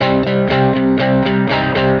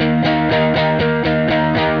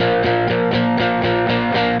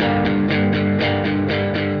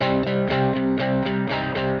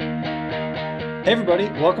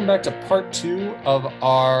everybody. Welcome back to part 2 of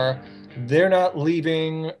our They're Not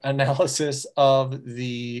Leaving analysis of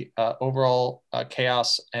the overall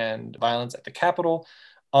chaos and violence at the Capitol.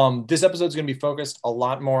 This episode is going to be focused a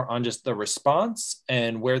lot more on just the response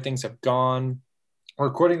and where things have gone. We're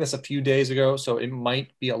recording this a few days ago, so it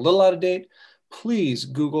might be a little out of date. Please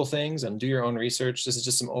Google things and do your own research. This is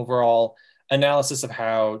just some overall analysis of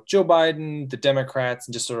how Joe Biden, the Democrats,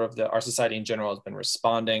 and just sort of our society in general has been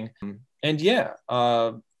responding. And yeah,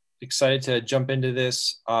 excited to jump into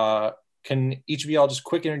this. Can each of y'all just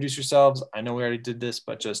quick introduce yourselves? I know we already did this,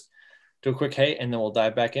 but just do a quick hey, and then we'll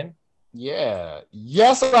dive back in. Yeah.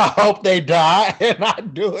 Yes, and I hope they die and I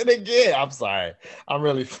do it again. I'm sorry. I'm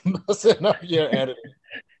really messing up your editing.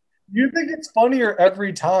 You think it's funnier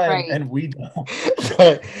every time, right? And we don't.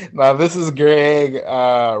 Now, this is Greg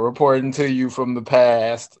reporting to you from the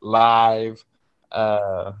past live.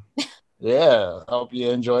 Yeah, hope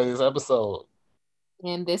you enjoy this episode.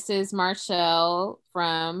 And this is Marshall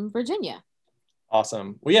from Virginia.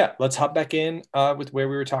 Awesome. Well, yeah, let's hop back in with where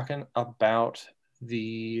we were talking about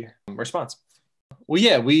the response. Well,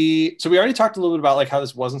 yeah, we already talked a little bit about like how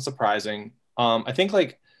this wasn't surprising. I think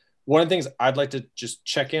like one of the things I'd like to just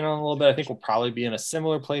check in on a little bit, I think we'll probably be in a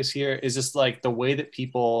similar place here, is just like the way that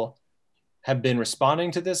people have been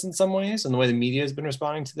responding to this in some ways, and the way the media has been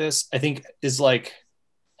responding to this, I think is like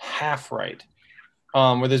half right.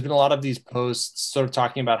 Where there's been a lot of these posts sort of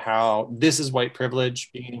talking about how this is white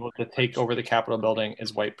privilege, being able to take over the Capitol building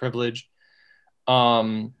is white privilege,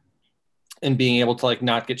 and being able to like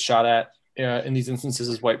not get shot at in these instances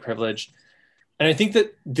is white privilege. And I think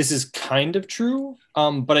that this is kind of true,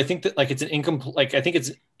 but I think that like it's an incomplete, like I think it's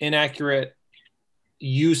inaccurate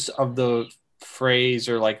use of the phrase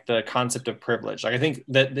or like the concept of privilege. Like I think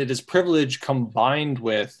that it is privilege combined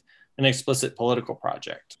with an explicit political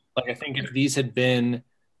project. Like I think if it had been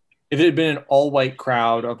an all-white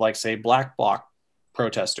crowd of like say Black Bloc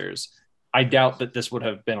protesters, I doubt that this would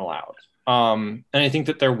have been allowed. And I think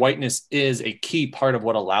that their whiteness is a key part of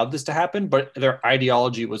what allowed this to happen, but their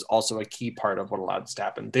ideology was also a key part of what allowed this to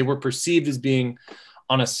happen. They were perceived as being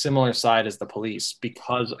on a similar side as the police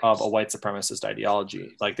because of a white supremacist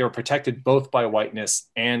ideology. Like they were protected both by whiteness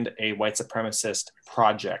and a white supremacist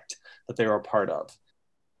project that they were a part of.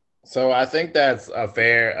 So I think that's a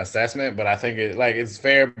fair assessment, but I think it's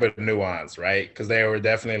fair but nuanced, right? Because they were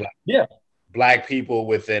definitely like Black people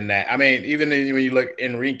within that. I mean, even when you look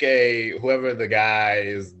Enrique, whoever the guy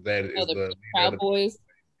is that is the Proud Boys,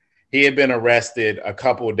 he had been arrested a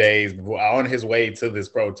couple of days on his way to this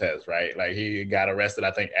protest, right? Like he got arrested,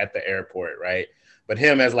 I think, at the airport, right? But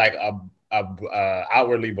him as like a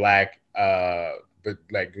outwardly Black, but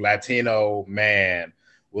like Latino man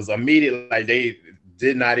was immediately like they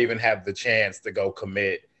did not even have the chance to go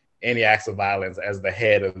commit any acts of violence as the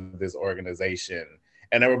head of this organization.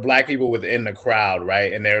 And there were Black people within the crowd,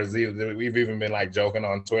 right? And we've even been like joking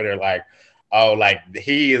on Twitter, like, oh, like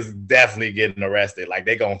he is definitely getting arrested. Like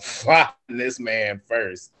they gonna find this man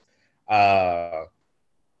first. So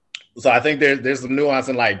I think there's some nuance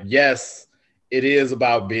in like, yes, it is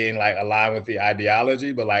about being like aligned with the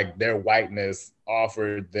ideology, but like their whiteness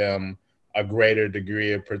offered them a greater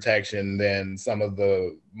degree of protection than some of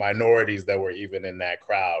the minorities that were even in that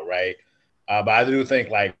crowd, right? But I do think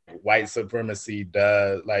like white supremacy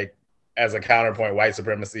does, like as a counterpoint, white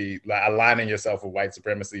supremacy, like, aligning yourself with white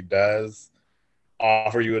supremacy does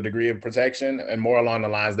offer you a degree of protection, and more along the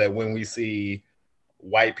lines that when we see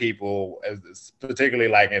white people, particularly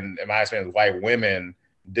like in my experience, white women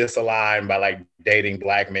disaligned by like dating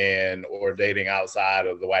Black men or dating outside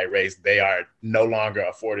of the white race, they are no longer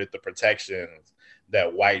afforded the protections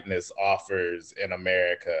that whiteness offers in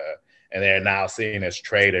America. And they're now seen as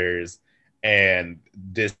traitors and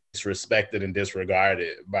disrespected and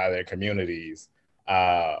disregarded by their communities.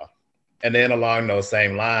 And then along those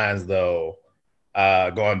same lines, though,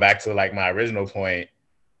 going back to like my original point,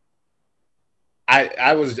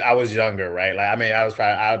 I was younger, right? Like, I mean, I was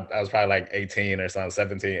probably like 18 or something,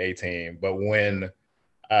 17, 18. But when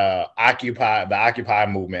the Occupy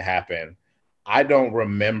movement happened, I don't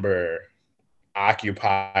remember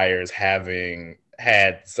occupiers having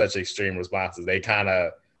had such extreme responses. They kind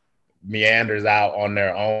of meanders out on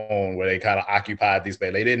their own where they kind of occupied these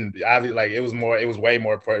spaces. They didn't, obviously, like it was way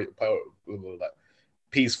more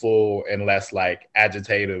peaceful and less like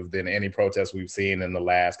agitative than any protest we've seen in the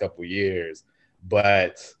last couple of years.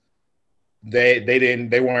 But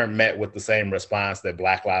they weren't met with the same response that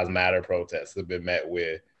Black Lives Matter protests have been met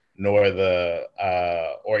with, nor the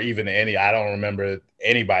or even any, I don't remember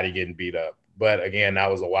anybody getting beat up. But again, that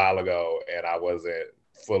was a while ago and I wasn't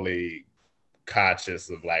fully conscious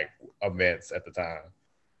of like events at the time.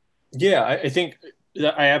 Yeah, I think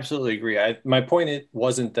I absolutely agree. My point it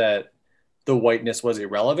wasn't that the whiteness was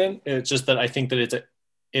irrelevant. It's just that I think that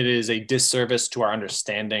it is a disservice to our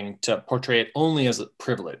understanding to portray it only as a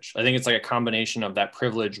privilege. I think it's like a combination of that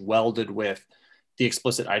privilege welded with the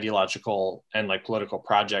explicit ideological and like political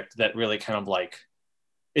project that really kind of like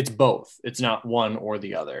it's both. It's not one or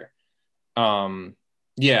the other.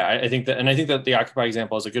 Yeah, I think that, and I think that the Occupy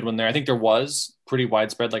example is a good one there. I think there was pretty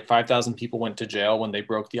widespread, like 5,000 people went to jail when they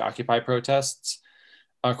broke the Occupy protests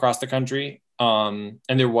across the country. And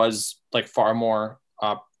there was like far more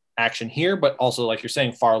action here, but also, like you're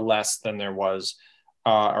saying, far less than there was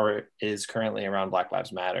or is currently around Black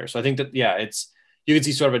Lives Matter. So I think that, yeah, it's, you can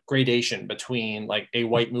see sort of a gradation between like a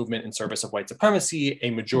white movement in service of white supremacy,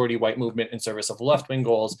 a majority white movement in service of left wing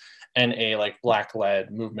goals, and a like black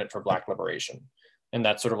led movement for black liberation. And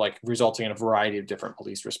that's sort of like resulting in a variety of different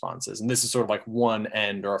police responses. And this is sort of like one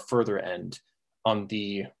end or a further end on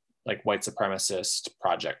the like white supremacist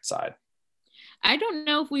project side. I don't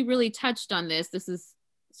know if we really touched on this. This is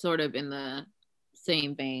sort of in the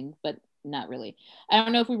same vein, but not really. I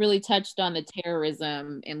don't know if we really touched on the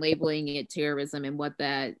terrorism and labeling it terrorism and what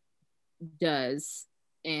that does,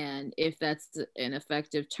 and if that's an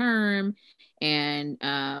effective term, and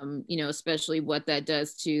especially what that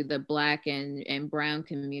does to the Black and brown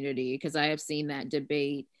community, because I have seen that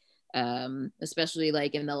debate, especially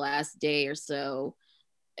like in the last day or so,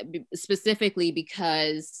 specifically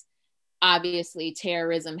because obviously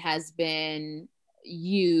terrorism has been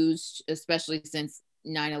used, especially since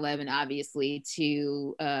 9/11, obviously,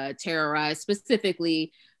 to terrorize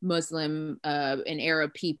specifically Muslim and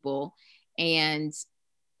Arab people. And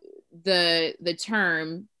the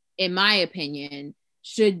term, in my opinion,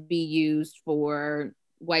 should be used for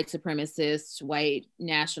white supremacists, white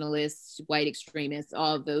nationalists, white extremists,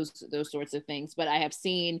 all of those sorts of things. But I have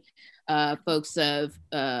seen folks of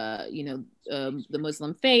the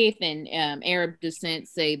Muslim faith and Arab descent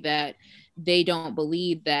say that they don't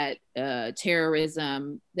believe that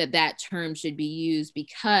terrorism, that term should be used,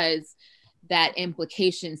 because that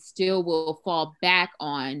implication still will fall back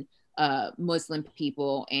on Muslim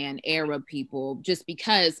people and Arab people, just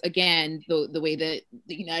because, again, the way that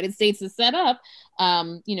the United States is set up,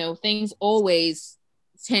 things always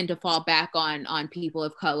tend to fall back on people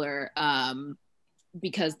of color,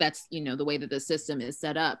 because that's the way that the system is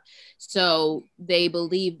set up. So they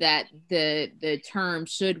believe that the term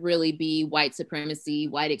should really be white supremacy,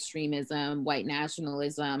 white extremism, white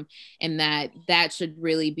nationalism, and that should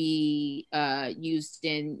really be used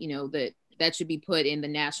in that should be put in the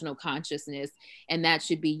national consciousness, and that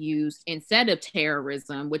should be used instead of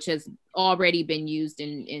terrorism, which has already been used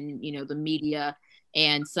in the media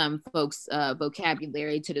and some folks'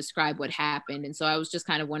 vocabulary to describe what happened. And so I was just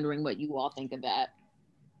kind of wondering what you all think of that.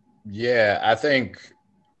 Yeah, I think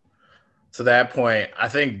to that point, I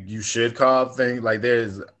think you should call things like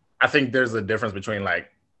I think there's a difference between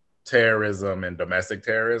like terrorism and domestic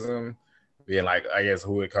terrorism, being like, I guess,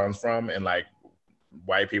 who it comes from. And like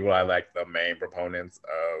white people are like the main proponents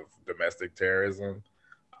of domestic terrorism.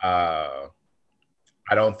 I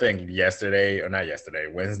don't think Wednesday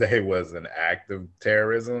was an act of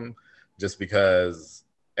terrorism, just because,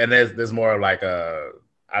 and there's more like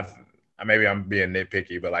maybe I'm being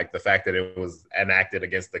nitpicky, but like the fact that it was enacted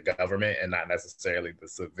against the government and not necessarily the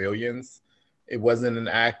civilians, it wasn't an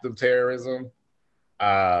act of terrorism.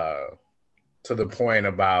 To the point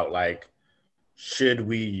about like, should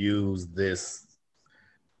we use this?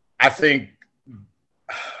 I think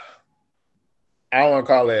I don't want to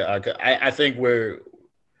call it. I think we're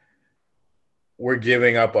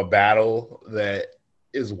giving up a battle that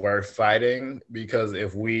is worth fighting, because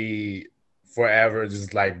if we forever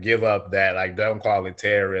just like give up that, like, don't call it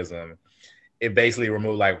terrorism, it basically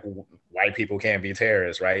removes like white people can't be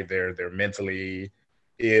terrorists, right? They're mentally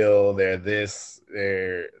ill, they're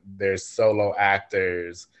solo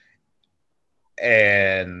actors,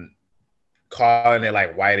 and calling it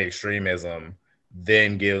like white extremism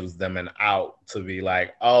then gives them an out to be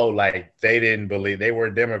like, oh, like they didn't believe they were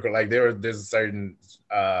Democrat. Like there's certain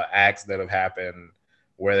acts that have happened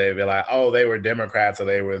where they'd be like, oh, they were Democrats or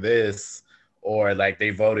they were this, or like they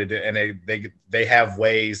voted, and they have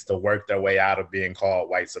ways to work their way out of being called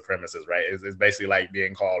white supremacists, right? It's basically like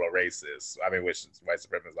being called a racist. I mean, which white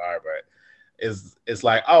supremacists are, but it's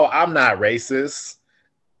like, oh, I'm not racist.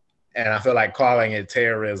 And I feel like calling it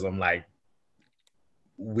terrorism, like,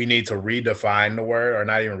 we need to redefine the word, or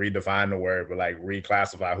not even redefine the word, but like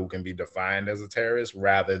reclassify who can be defined as a terrorist,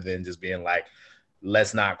 rather than just being like,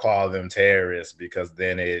 let's not call them terrorists because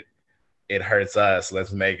then it hurts us.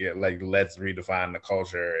 Let's make it like, let's redefine the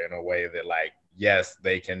culture in a way that like, yes,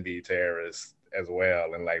 they can be terrorists as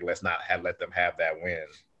well, and like let's not let them have that win.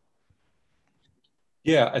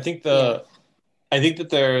 Yeah, I think that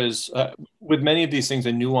there's with many of these things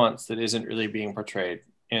a nuance that isn't really being portrayed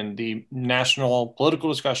in the national political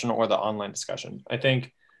discussion or the online discussion. I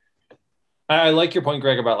think I like your point,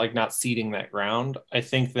 Greg, about like not ceding that ground. I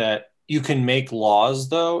think that you can make laws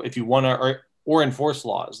though if you want to, or enforce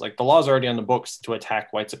laws. Like the laws are already on the books to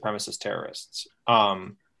attack white supremacist terrorists,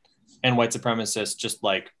 and white supremacists just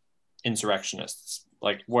like insurrectionists.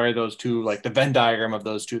 Like where those two, like the Venn diagram of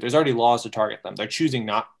those two, there's already laws to target them. They're choosing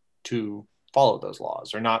not to follow those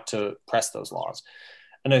laws or not to press those laws.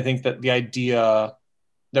 And I think that the idea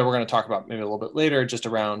that we're going to talk about maybe a little bit later, just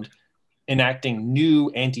around enacting new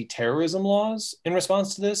anti-terrorism laws in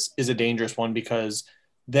response to this, is a dangerous one, because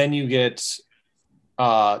then you get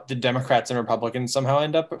the Democrats and Republicans somehow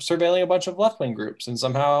end up surveilling a bunch of left-wing groups, and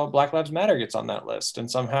somehow Black Lives Matter gets on that list, and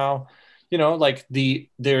somehow, you know, like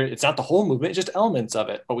it's not the whole movement, it's just elements of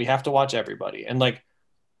it, but we have to watch everybody. And like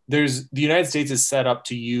the United States is set up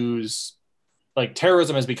to use, like,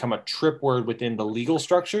 terrorism has become a trip word within the legal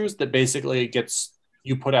structures that basically gets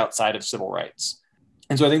you put outside of civil rights.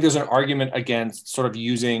 And so I think there's an argument against sort of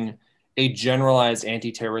using a generalized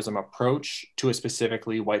anti-terrorism approach to a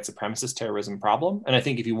specifically white supremacist terrorism problem. And I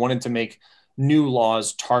think if you wanted to make new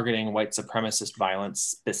laws targeting white supremacist violence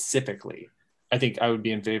specifically, I think I would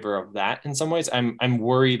be in favor of that in some ways. I'm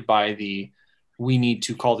worried by we need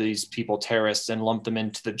to call these people terrorists and lump them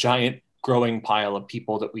into the giant growing pile of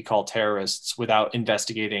people that we call terrorists without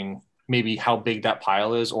investigating maybe how big that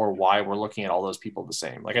pile is or why we're looking at all those people the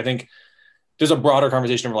same. Like, I think there's a broader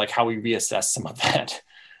conversation of like how we reassess some of that.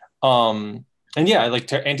 And yeah,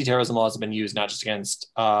 like anti-terrorism laws have been used not just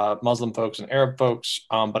against Muslim folks and Arab folks,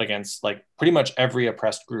 but against like pretty much every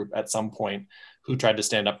oppressed group at some point who tried to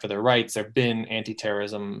stand up for their rights. There have been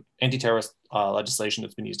anti-terrorist legislation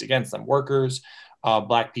that's been used against them. Workers,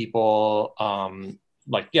 Black people,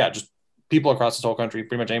 just people across this whole country,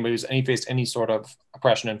 pretty much anybody who's faced any sort of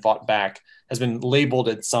oppression and fought back has been labeled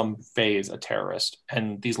at some phase a terrorist,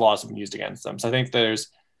 and these laws have been used against them. So I think there's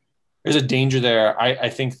a danger there. I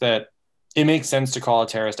think that it makes sense to call a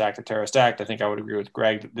terrorist act a terrorist act. I think I would agree with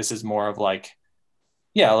Greg that this is more of like,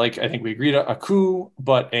 yeah, like I think we agreed a coup,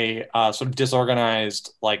 but a sort of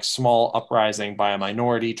disorganized, like small uprising by a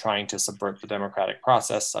minority trying to subvert the democratic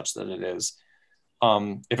process such that it is.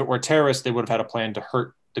 If it were terrorists, they would have had a plan to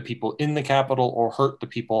hurt the people in the Capitol or hurt the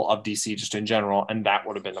people of DC just in general, and that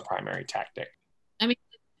would have been the primary tactic. I mean,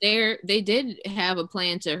 they did have a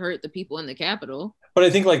plan to hurt the people in the Capitol. But I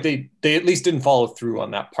think like they at least didn't follow through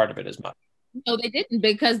on that part of it as much. No, they didn't,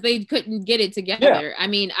 because they couldn't get it together. Yeah. I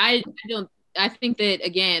mean, I think that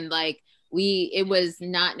again, like it was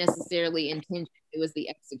not necessarily intention, it was the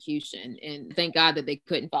execution, and thank God that they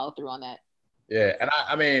couldn't follow through on that. Yeah, and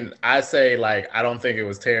I mean, I say like I don't think it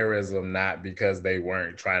was terrorism, not because they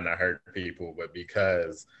weren't trying to hurt people, but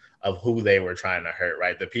because of who they were trying to hurt,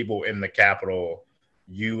 right? The people in the Capitol,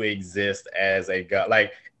 you exist as a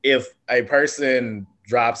like if a person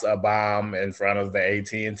drops a bomb in front of the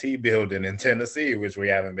AT&T building in Tennessee, which we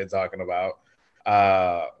haven't been talking about,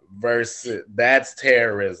 versus that's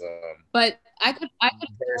terrorism. But I could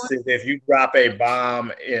versus if you drop a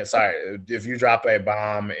bomb in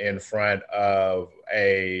front of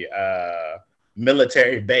a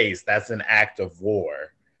military base, that's an act of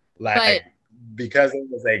war. Like, because it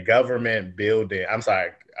was a government building. I'm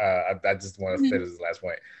sorry, I just want to finish this last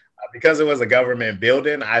point. Because it was a government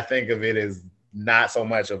building, I think of it as not so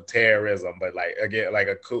much of terrorism, but like again, like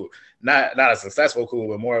a coup, not a successful coup,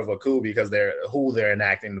 but more of a coup because they're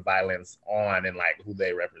enacting the violence on and like who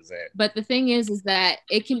they represent. But the thing is that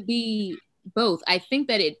it can be both. I think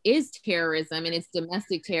that it is terrorism, and it's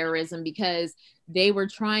domestic terrorism because they were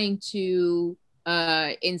trying to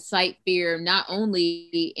incite fear not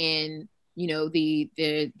only in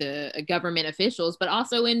the government officials, but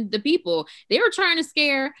also in the people. They were trying to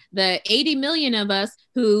scare the 80 million of us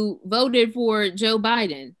who voted for Joe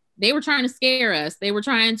Biden. They were trying to scare us. They were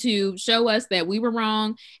trying to show us that we were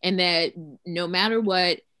wrong and that no matter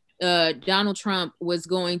what, Donald Trump was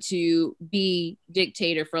going to be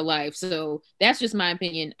dictator for life. So that's just my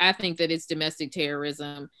opinion. I think that it's domestic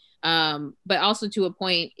terrorism. But also to a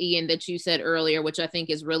point, Ian, that you said earlier, which I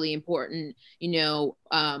think is really important,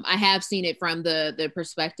 I have seen it from the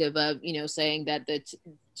perspective of, saying that the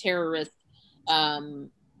terrorist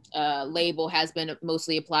label has been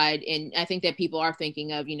mostly applied. And I think that people are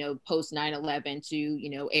thinking of, post 9/11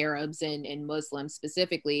 to, Arabs and Muslims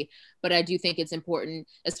specifically. But I do think it's important,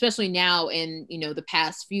 especially now in, the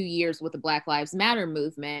past few years with the Black Lives Matter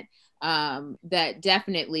movement, that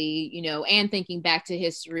definitely, and thinking back to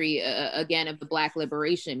history again of the Black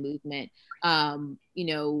liberation movement,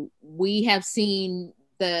 we have seen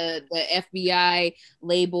the FBI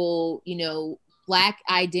label, Black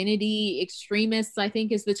identity extremists, I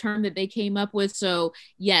think is the term that they came up with. So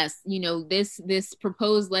yes, this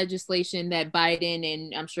proposed legislation that Biden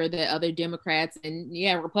and I'm sure that other Democrats and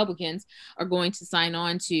Republicans are going to sign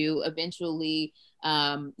on to eventually,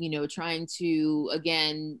 trying to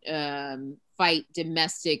again fight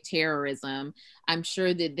domestic terrorism. I'm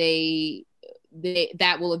sure that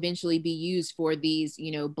that will eventually be used for these,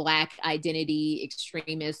 Black identity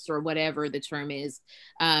extremists or whatever the term is.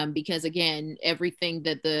 Because again, everything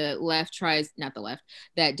that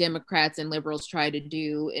that Democrats and liberals try to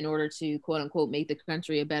do in order to quote unquote make the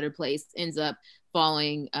country a better place ends up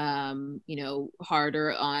falling,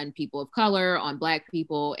 harder on people of color, on Black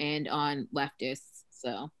people, and on leftists.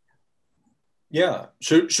 So. Yeah.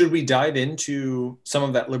 Should we dive into some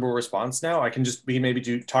of that liberal response now? We can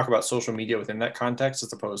maybe talk about social media within that context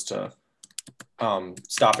as opposed to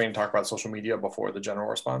stopping and talk about social media before the general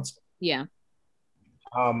response. Yeah.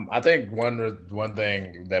 I think one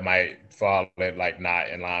thing that might fall not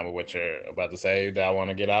in line with what you're about to say that I want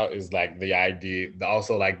to get out is the idea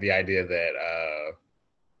that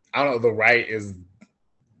I don't know, the right is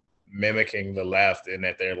mimicking the left in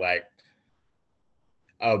that they're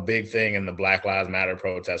a big thing in the Black Lives Matter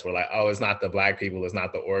protests were it's not the Black people, it's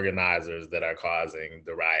not the organizers that are causing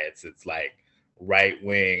the riots. It's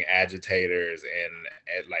right-wing agitators and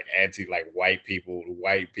anti white people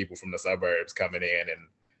from the suburbs coming in and,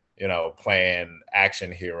 playing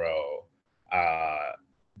action hero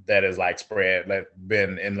that is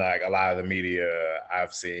been in a lot of the media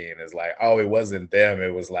I've seen is it wasn't them.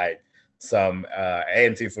 It was some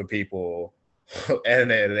Antifa people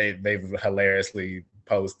and they've hilariously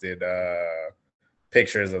posted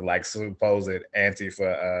pictures of supposed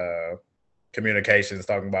Antifa communications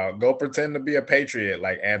talking about go pretend to be a patriot.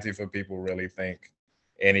 Antifa people really think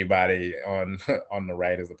anybody on the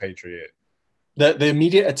right is a patriot. The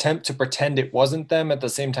immediate attempt to pretend it wasn't them at the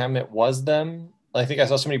same time it was them. I think I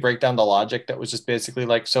saw somebody break down the logic that was just basically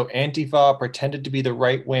so Antifa pretended to be the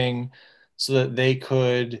right wing so that they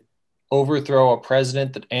could overthrow a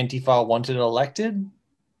president that Antifa wanted elected.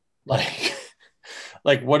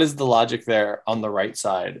 What is the logic there on the right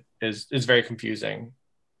side is very confusing.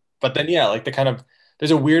 But then,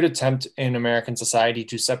 there's a weird attempt in American society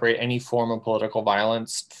to separate any form of political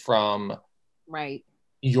violence from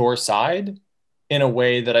your side in a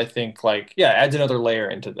way that I think adds another layer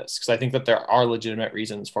into this. Because I think that there are legitimate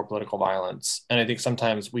reasons for political violence. And I think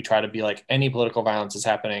sometimes we try to be any political violence that's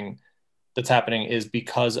happening is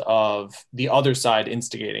because of the other side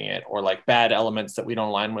instigating it or bad elements that we don't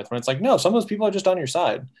align with, when it's no, some of those people are just on your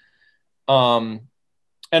side. Not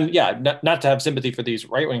to have sympathy for these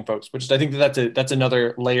right-wing folks, but just I think that's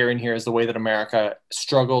another layer in here is the way that America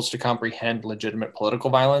struggles to comprehend legitimate political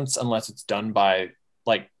violence unless it's done by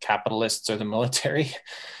capitalists or the military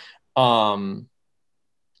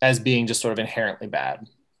as being just sort of inherently bad.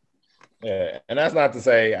 Yeah, and that's not to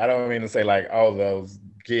say, I don't mean to say those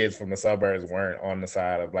kids from the suburbs weren't on the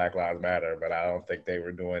side of Black Lives Matter, but I don't think they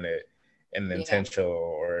were doing it in an intentional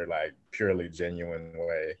or purely genuine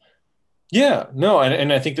way. Yeah, no,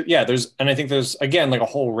 and I think that there's again a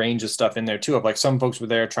whole range of stuff in there too of some folks were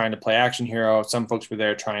there trying to play action hero, some folks were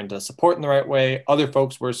there trying to support in the right way, other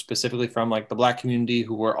folks were specifically from the Black community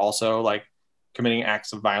who were also committing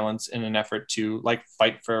acts of violence in an effort to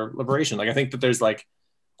fight for liberation. I think that there's a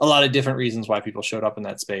lot of different reasons why people showed up in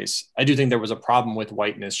that space. I do think there was a problem with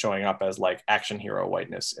whiteness showing up as action hero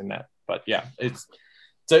whiteness in that, but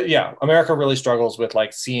America really struggles with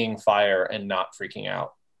seeing fire and not freaking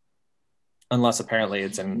out. Unless apparently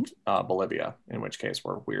it's in Bolivia, in which case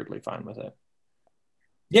we're weirdly fine with it.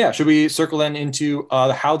 Yeah, should we circle then into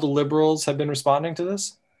how the liberals have been responding to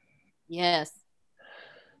this? Yes.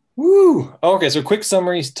 Woo! Okay, so quick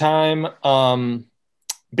summaries time.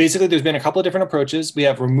 Basically, there's been a couple of different approaches. We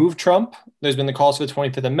have remove Trump. There's been the calls for the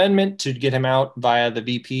 25th Amendment to get him out via the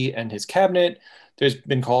VP and his cabinet. There's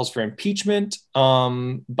been calls for impeachment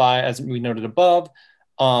as we noted above.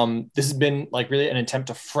 This has been really an attempt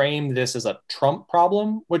to frame this as a Trump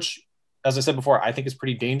problem, which, as I said before, I think is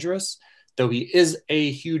pretty dangerous. Though he is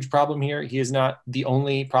a huge problem here, he is not the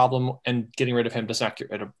only problem, and getting rid of him does not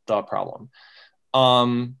get rid of the problem.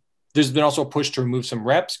 There's been also a push to remove some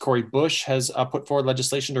reps. Cori Bush has put forward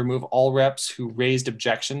legislation to remove all reps who raised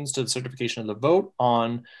objections to the certification of the vote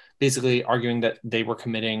on basically arguing that they were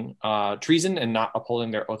committing treason and not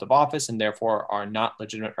upholding their oath of office and therefore are not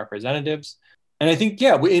legitimate representatives. And I think,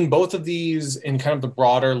 yeah, in both of these, in kind of the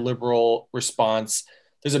broader liberal response,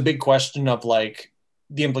 there's a big question of like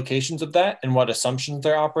the implications of that and what assumptions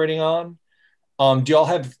they're operating on. Do y'all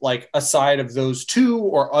have like a side of those two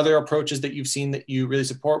or other approaches that you've seen that you really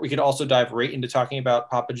support? We could also dive right into talking about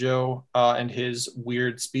Papa Joe and his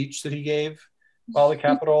weird speech that he gave while the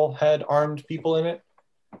Capitol had armed people in it.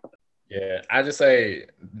 Yeah, I just say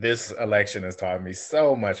this election has taught me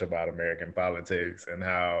so much about American politics and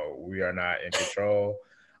how we are not in control.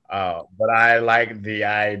 But I like the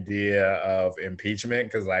idea of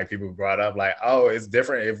impeachment because like people brought up like, oh, it's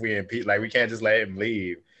different if we impeach, like we can't just let him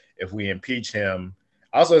leave if we impeach him.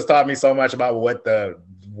 Also, it's taught me so much about what the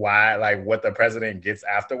president gets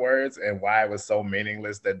afterwards and why it was so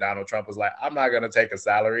meaningless that Donald Trump was like, I'm not going to take a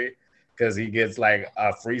salary because he gets like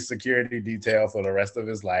a free security detail for the rest of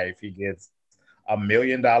his life. He gets $1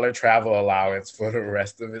 million travel allowance for the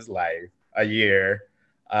rest of his life, a year.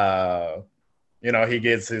 He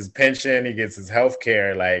gets his pension, he gets his health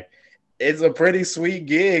care. Like, it's a pretty sweet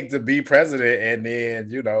gig to be president and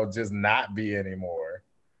then, just not be anymore.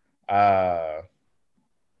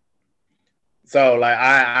 So like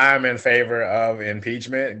I'm in favor of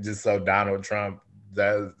impeachment just so Donald Trump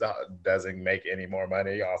doesn't make any more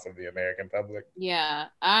money off of the American public. Yeah,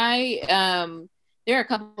 there are a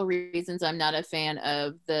couple of reasons I'm not a fan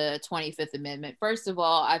of the 25th Amendment. First of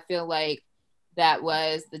all, I feel like that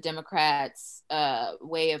was the Democrats'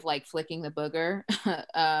 way of like flicking the booger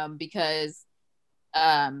because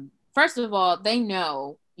first of all, they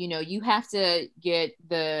know, you have to get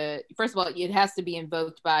first of all, it has to be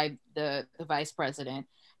invoked by the vice president.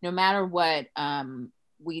 No matter what,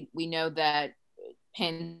 we know that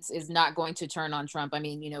Pence is not going to turn on Trump. I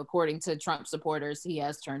mean, according to Trump supporters, he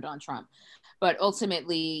has turned on Trump, but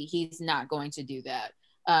ultimately he's not going to do that.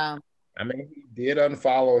 He did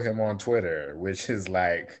unfollow him on Twitter, which is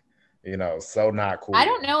like, so not cool. I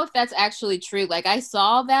don't know if that's actually true. Like I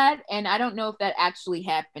saw that and I don't know if that actually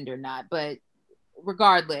happened or not, but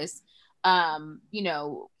regardless, when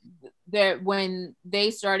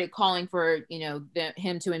they started calling for,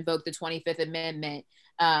 him to invoke the 25th Amendment,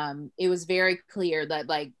 it was very clear that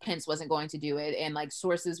like Pence wasn't going to do it. And like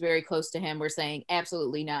sources very close to him were saying,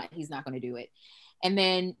 absolutely not. He's not going to do it. And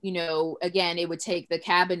then, again, it would take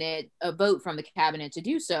a vote from the cabinet to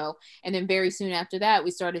do so. And then very soon after that,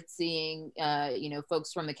 we started seeing,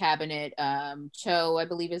 folks from the cabinet, Cho, I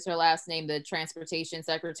believe is her last name, the transportation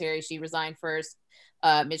secretary, she resigned first.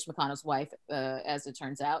 Mitch McConnell's wife, as it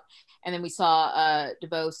turns out. And then we saw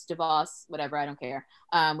DeVos, whatever, I don't care.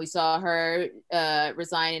 We saw her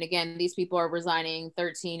resign. And again, these people are resigning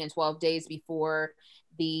 13 and 12 days before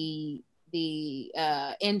the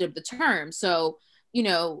end of the term. So,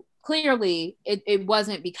 clearly it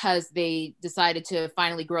wasn't because they decided to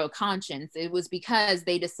finally grow a conscience. It was because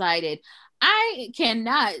they decided, I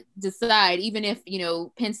cannot decide, even if,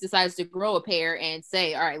 Pence decides to grow a pair and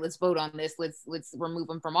say, all right, let's vote on this. Let's remove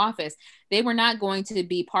him from office. They were not going to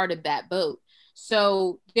be part of that vote.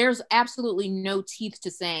 So there's absolutely no teeth to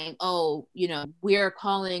saying, oh, we're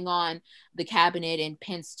calling on the cabinet and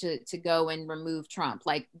Pence to go and remove Trump.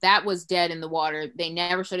 Like that was dead in the water. They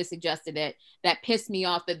never should have suggested it. That pissed me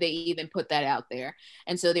off that they even put that out there.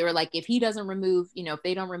 And so they were like, if he doesn't remove, if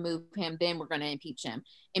they don't remove him, then we're going to impeach him.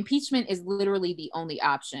 Impeachment is literally the only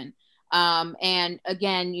option. And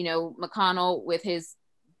again, McConnell with his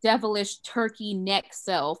devilish turkey neck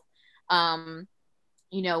self,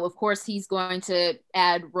 of course, he's going to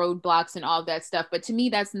add roadblocks and all of that stuff. But to me,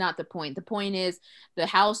 that's not the point. The point is the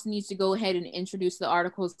House needs to go ahead and introduce the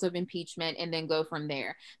articles of impeachment and then go from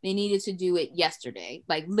there. They needed to do it yesterday,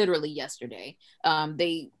 like literally yesterday.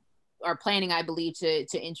 They are planning, I believe,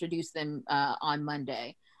 to introduce them on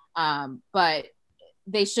Monday. But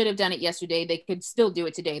they should have done it yesterday. They could still do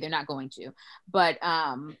it today. They're not going to. But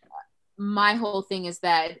my whole thing is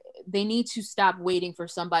that they need to stop waiting for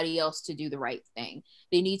somebody else to do the right thing.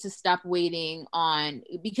 They need to stop waiting on,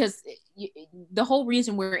 because the whole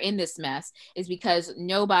reason we're in this mess is because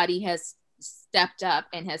nobody has stepped up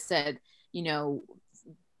and has said,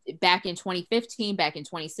 back in 2015, back in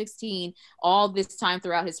 2016, all this time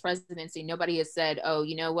throughout his presidency, nobody has said, oh,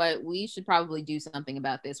 you know what, we should probably do something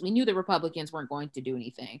about this. We knew the Republicans weren't going to do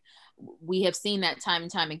anything. We have seen that time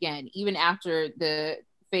and time again. Even after the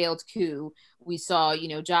failed coup, we saw,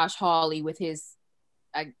 Josh Hawley with his,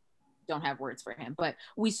 I don't have words for him, but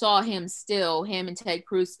we saw him and Ted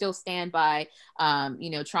Cruz still stand by,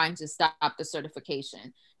 trying to stop the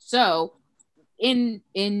certification. So in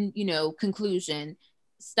conclusion,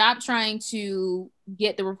 stop trying to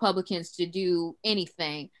get the Republicans to do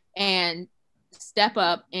anything and step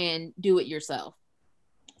up and do it yourself.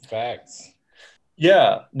 Facts.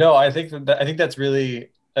 Yeah, no, I think that's really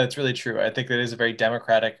true. I think that is a very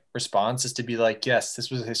democratic response, is to be like, yes,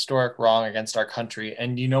 this was a historic wrong against our country,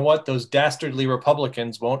 and you know what? Those dastardly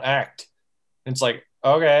Republicans won't act. And it's like,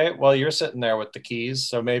 okay, well, you're sitting there with the keys,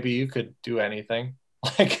 so maybe you could do anything.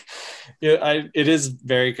 Like, it is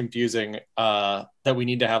very confusing that we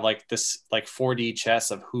need to have like this like 4D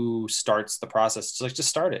chess of who starts the process. It's like, just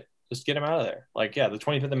start it, just get him out of there. Like, yeah, the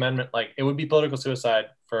 25th Amendment, like, it would be political suicide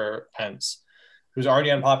for Pence, who's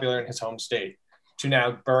already unpopular in his home state, to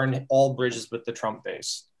now burn all bridges with the Trump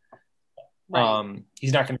base. Right.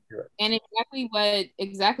 He's not going to do it. And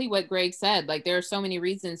exactly what Greg said. Like, there are so many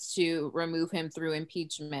reasons to remove him through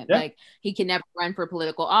impeachment. Yeah. Like, he can never run for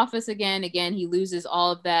political office again. Again, he loses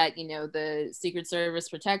all of that, the Secret Service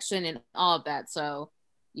protection and all of that. So,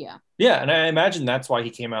 yeah. Yeah, and I imagine that's why he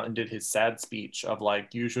came out and did his sad speech of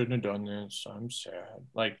like, you shouldn't have done this. I'm sad.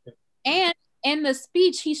 Like, and in the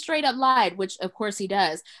speech, he straight up lied, which of course he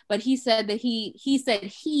does. But he said that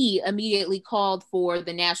he immediately called for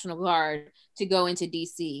the National Guard to go into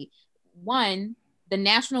DC. One, the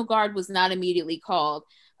National Guard was not immediately called.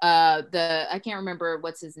 I can't remember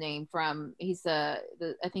what's his name from. I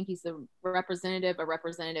think he's the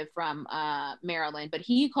representative from Maryland. But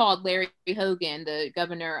he called Larry Hogan, the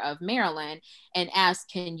governor of Maryland, and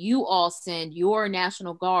asked, "Can you all send your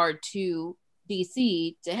National Guard to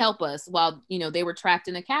DC to help us while they were trapped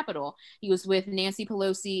in the Capitol?" He was with Nancy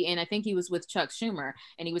Pelosi, and I think he was with Chuck Schumer,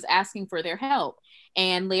 and he was asking for their help.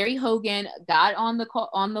 And Larry Hogan got on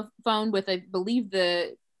the phone with, I believe,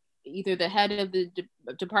 either the head of the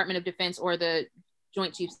Department of Defense or the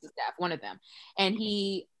Joint Chiefs of Staff, one of them, and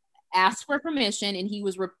he asked for permission, and he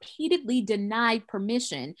was repeatedly denied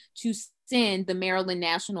permission to send the Maryland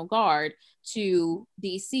National Guard to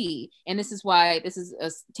DC. And this is a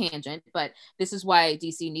tangent, but this is why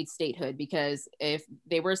DC needs statehood, because if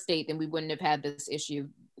they were a state, then we wouldn't have had this issue.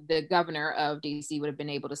 The governor of DC would have been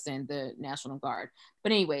able to send the National Guard.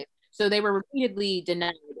 But anyway, so they were repeatedly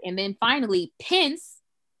denied. And then finally, Pence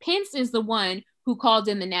is the one who called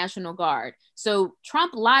in the National Guard. So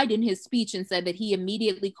Trump lied in his speech and said that he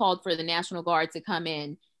immediately called for the National Guard to come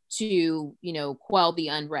in to, quell the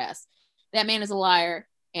unrest. That man is a liar.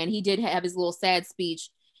 And he did have his little sad speech,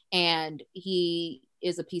 and he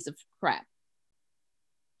is a piece of crap.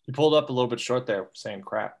 You pulled up a little bit short there saying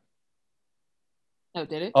crap. Oh,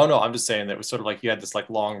 did it? Oh, no, I'm just saying that it was sort of like you had this like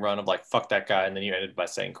long run of like, fuck that guy, and then you ended by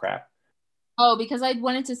saying crap. Oh, because I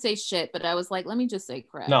wanted to say shit, but I was like, let me just say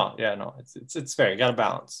crap. No, it's fair. You got to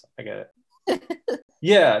balance. I get it.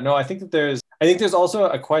 Yeah, no, I think there's also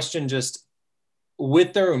a question just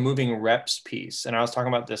with the removing reps piece. And I was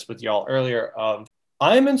talking about this with y'all earlier of,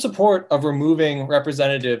 I'm in support of removing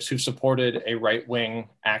representatives who supported a right-wing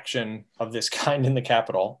action of this kind in the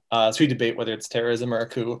Capitol. So we debate whether it's terrorism or a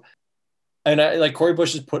coup. And Cori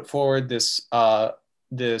Bush has put forward this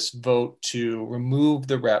vote to remove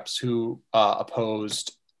the reps who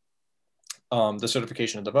opposed the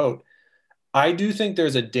certification of the vote. I do think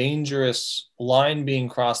there's a dangerous line being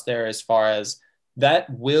crossed there, as far as that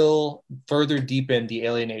will further deepen the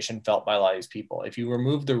alienation felt by a lot of these people. If you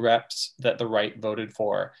remove the reps that the right voted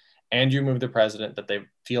for, and you remove the president that they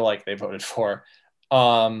feel like they voted for,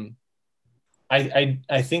 I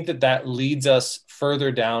think that leads us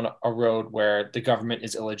further down a road where the government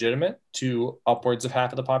is illegitimate to upwards of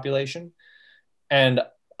half of the population. And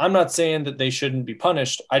I'm not saying that they shouldn't be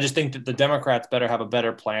punished. I just think that the Democrats better have a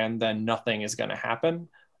better plan than nothing is going to happen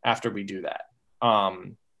after we do that.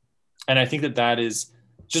 And I think that is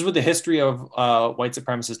just with the history of white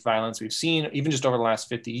supremacist violence we've seen, even just over the last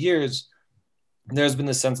 50 years, there's been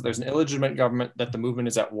this sense that there's an illegitimate government that the movement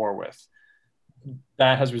is at war with.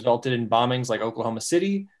 That has resulted in bombings like Oklahoma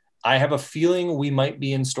City. I have a feeling we might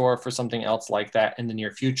be in store for something else like that in the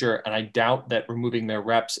near future. And I doubt that removing their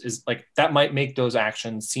reps is like, that might make those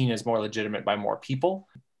actions seen as more legitimate by more people.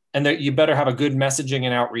 And that you better have a good messaging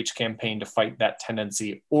and outreach campaign to fight that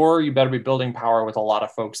tendency, or you better be building power with a lot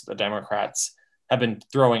of folks that the Democrats have been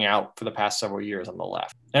throwing out for the past several years on the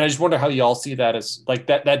left. And I just wonder how y'all see that as like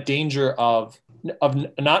that danger of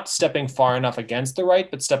not stepping far enough against the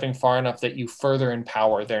right, but stepping far enough that you further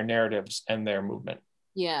empower their narratives and their movement.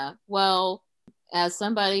 Yeah, well, as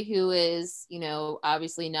somebody who is,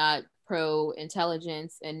 obviously not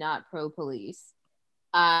pro-intelligence and not pro-police,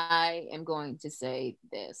 I am going to say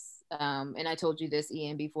this, and I told you this,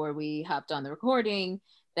 Ian, before we hopped on the recording,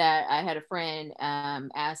 that I had a friend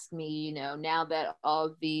ask me, now that all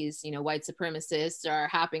of these, white supremacists are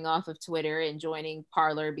hopping off of Twitter and joining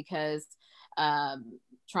Parler because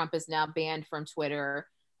Trump is now banned from Twitter,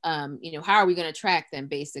 how are we going to track them,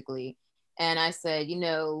 basically? And I said,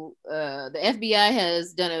 the FBI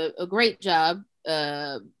has done a great job.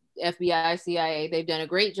 FBI, CIA, they've done a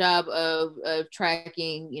great job of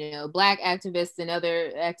tracking, Black activists and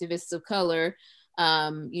other activists of color,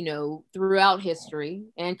 throughout history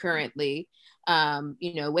and currently,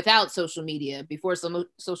 without social media, before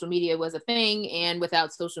social media was a thing, and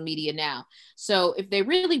without social media now. So if they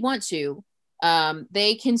really want to,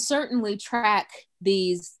 they can certainly track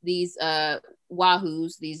these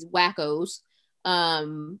wahoos, these wackos,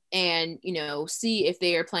 and see if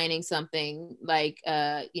they are planning something like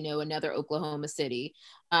another Oklahoma City.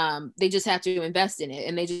 They just have to invest in it,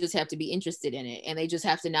 and they just have to be interested in it, and they just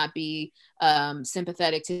have to not be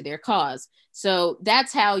sympathetic to their cause. So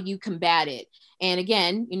that's how you combat it. And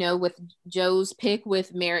again, with Joe's pick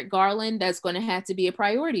with Merrick Garland, that's going to have to be a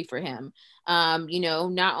priority for him.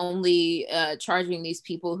 Not only charging these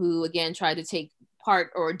people who, again, tried to take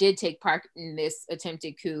part or did take part in this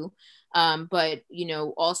attempted coup, but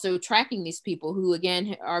also tracking these people who,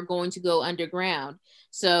 again, are going to go underground.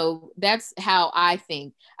 So that's how I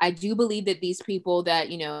think. I do believe that these people that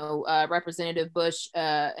Representative Bush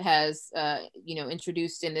has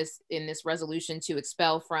introduced in this resolution to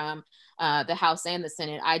expel from the House and the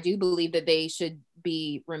Senate, I do believe that they should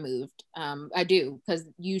be removed. I do, because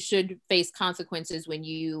you should face consequences when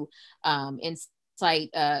you incite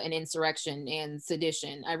an insurrection and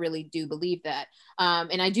sedition. I really do believe that.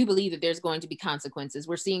 And I do believe that there's going to be consequences.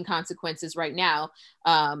 We're seeing consequences right now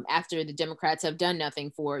after the Democrats have done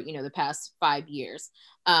nothing for, the past 5 years.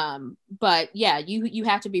 But yeah, you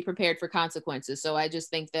have to be prepared for consequences. So I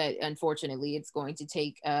just think that, unfortunately, it's going to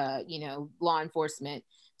take, law enforcement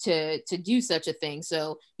to do such a thing.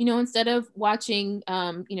 So, instead of watching,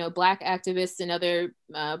 Black activists and other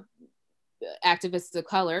activists of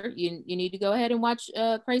color, you need to go ahead and watch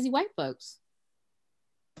crazy white folks.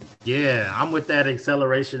 Yeah, I'm with that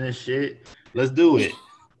acceleration and shit. Let's do it.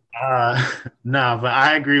 No, but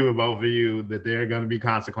I agree with both of you that there are going to be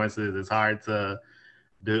consequences. It's hard to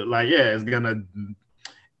do. Like, yeah,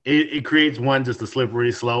 it creates just a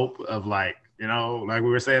slippery slope of like we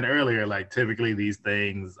were saying earlier, like typically these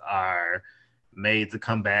things are made to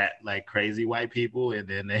combat like crazy white people, and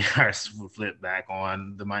then they are flipped back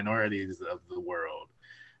on the minorities of the world.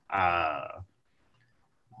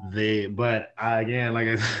 But again,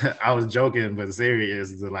 like I was joking, but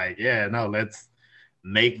serious. Like, yeah, no, let's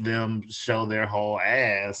make them show their whole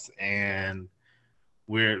ass, and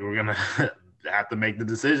we're gonna have to make the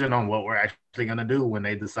decision on what we're actually gonna do when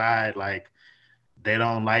they decide like they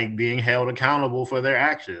don't like being held accountable for their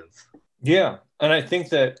actions. Yeah, and I think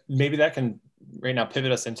that maybe that can right now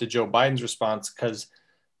pivot us into Joe Biden's response, because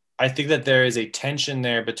I think that there is a tension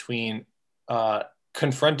there between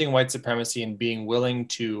confronting white supremacy and being willing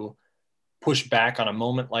to push back on a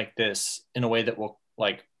moment like this in a way that will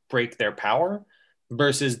like break their power,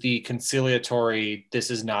 versus the conciliatory,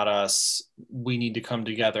 this is not us, we need to come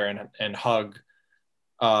together and hug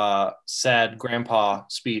sad grandpa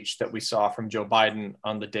speech that we saw from Joe Biden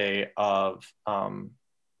on the day of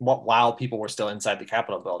while people were still inside the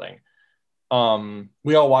Capitol building.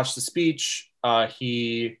 We all watched the speech. I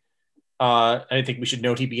think we should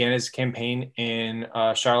note he began his campaign in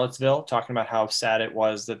Charlottesville, talking about how sad it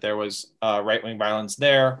was that there was right-wing violence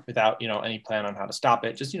there without, any plan on how to stop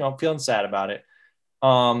it. Just, feeling sad about it.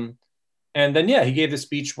 And then, yeah, he gave the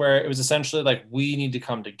speech where it was essentially like, we need to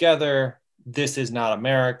come together. This is not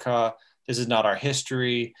America. This is not our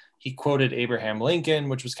history. He quoted Abraham Lincoln,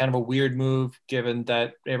 which was kind of a weird move, given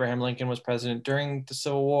that Abraham Lincoln was president during the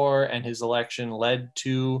Civil War, and his election led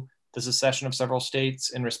to the secession of several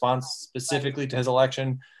states in response specifically to his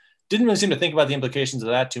election. Didn't really seem to think about the implications of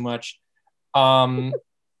that too much. And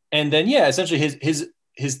then, yeah, essentially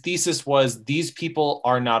his thesis was, these people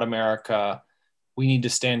are not America. We need to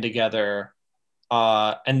stand together.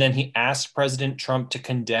 And then he asked President Trump to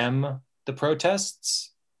condemn the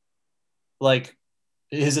protests. Like,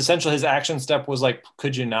 his action step was like,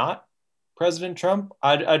 could you not, President Trump?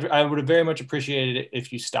 I would have very much appreciated it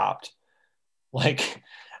if you stopped. Like,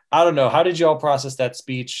 I don't know. How did you all process that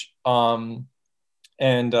speech? And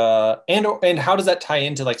how does that tie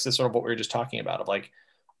into like this sort of what we were just talking about of like,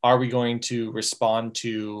 are we going to respond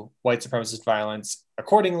to white supremacist violence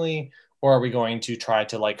accordingly, or are we going to try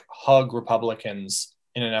to like hug Republicans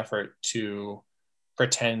in an effort to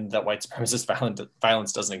pretend that white supremacist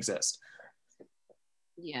violence doesn't exist?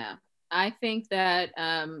 Yeah, I think that,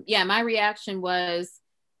 yeah, my reaction was,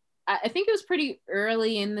 I think it was pretty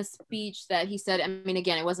early in the speech that he said, I mean,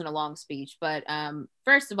 again, it wasn't a long speech, but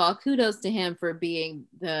first of all, kudos to him for being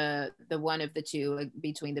the one of the two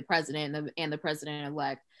between the president and the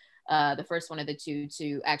president-elect, the first one of the two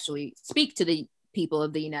to actually speak to the people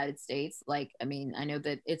of the United States. Like, I mean, I know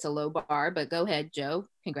that it's a low bar, but go ahead, Joe.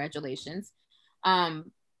 Congratulations.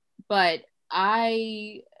 But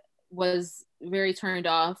I was very turned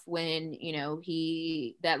off when, you know,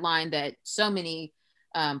 that line that so many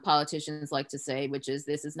politicians like to say, which is,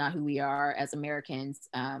 this is not who we are as Americans.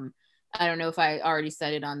 I don't know if I already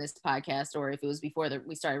said it on this podcast or if it was before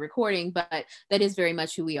we started recording, but that is very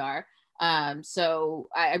much who we are. So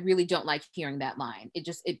I really don't like hearing that line. It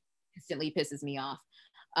instantly pisses me off.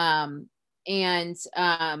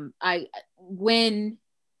 When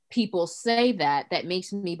people say that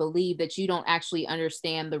makes me believe that you don't actually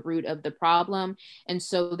understand the root of the problem. And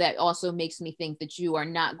so that also makes me think that you are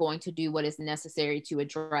not going to do what is necessary to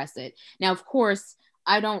address it. Now, of course,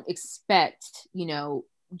 I don't expect, you know,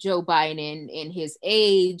 Joe Biden in his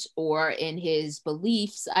age or in his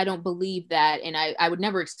beliefs. I don't believe that. And I would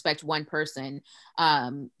never expect one person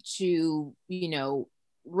to, you know,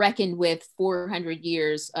 reckon with 400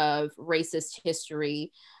 years of racist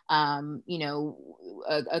history, you know,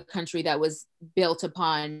 a country that was built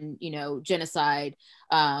upon, you know, genocide,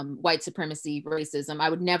 white supremacy, racism. I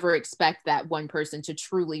would never expect that one person to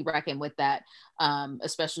truly reckon with that,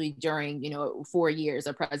 especially during, you know, 4 years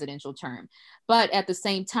of presidential term. But at the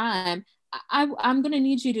same time, I'm going to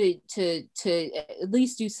need you to at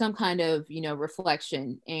least do some kind of, you know,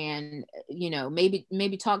 reflection and, you know,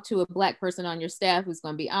 maybe talk to a Black person on your staff who's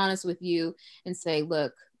going to be honest with you and say,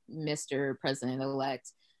 look, Mr.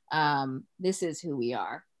 President-elect, this is who we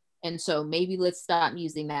are. And so maybe let's stop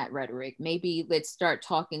using that rhetoric. Maybe let's start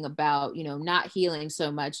talking about, you know, not healing so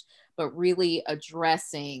much, but really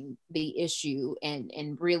addressing the issue and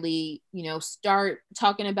really, you know, start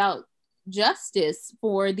talking about justice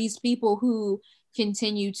for these people who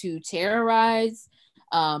continue to terrorize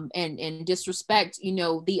and disrespect, you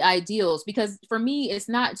know, the ideals. Because for me, it's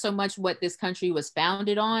not so much what this country was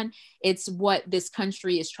founded on, it's what this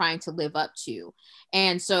country is trying to live up to.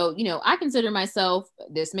 And so, you know, I consider myself,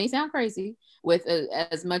 this may sound crazy, with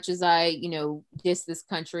as much as I, you know, diss this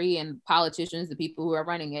country and politicians, the people who are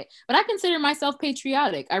running it, but I consider myself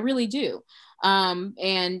patriotic. I really do.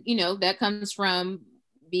 And, you know, that comes from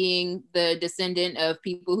being the descendant of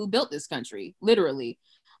people who built this country, literally.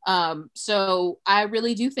 So I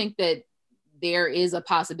really do think that there is a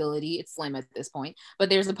possibility, it's slim at this point, but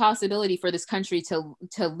there's a possibility for this country to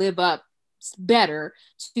live up better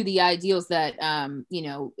to the ideals that, you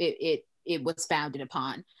know, it was founded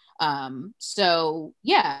upon. So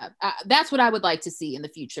yeah, that's what I would like to see in the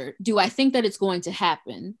future. Do I think that it's going to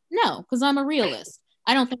happen? No, because I'm a realist.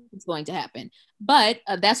 I don't think it's going to happen, but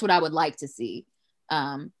that's what I would like to see.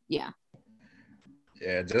 Yeah.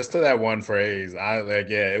 Yeah, just to that one phrase,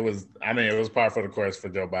 it was par for the course for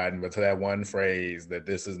Joe Biden, but to that one phrase that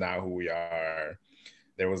this is not who we are,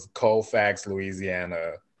 there was Colfax,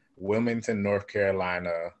 Louisiana, Wilmington, North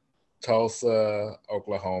Carolina, Tulsa,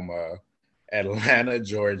 Oklahoma, Atlanta,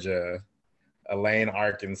 Georgia, Elaine,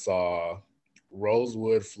 Arkansas,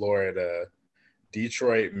 Rosewood, Florida,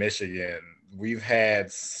 Detroit, Michigan. We've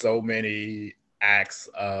had so many acts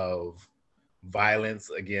of violence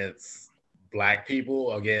against Black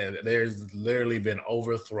people. Again, there's literally been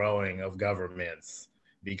overthrowing of governments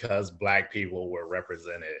because Black people were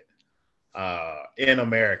represented in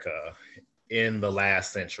America in the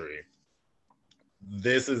last century.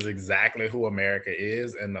 This is exactly who America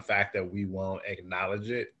is, and the fact that we won't acknowledge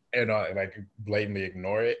it and like blatantly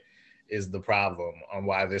ignore it is the problem on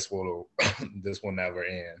why this will this will never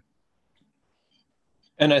end.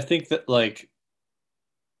 And I think that, like,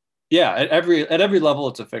 yeah, at every level,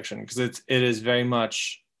 it's a fiction, because it is very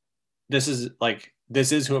much, this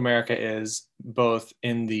is who America is, both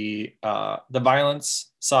in the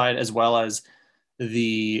violence side as well as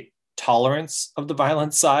the tolerance of the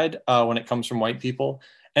violence side when it comes from white people.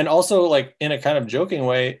 And also, like, in a kind of joking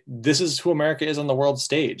way, this is who America is on the world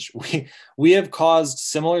stage. We have caused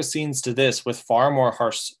similar scenes to this with far more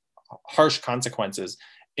harsh consequences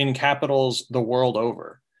in capitals the world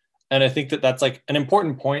over. And I think that that's, like, an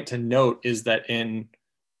important point to note, is that in,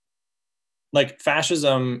 like,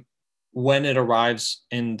 fascism, when it arrives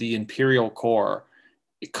in the imperial core,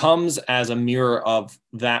 it comes as a mirror of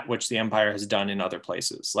that which the empire has done in other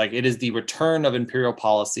places. Like, it is the return of imperial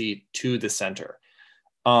policy to the center.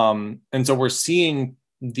 And so we're seeing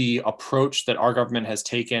the approach that our government has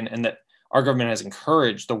taken and that our government has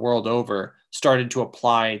encouraged the world over started to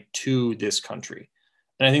apply to this country.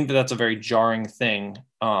 And I think that that's a very jarring thing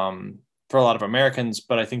for a lot of Americans.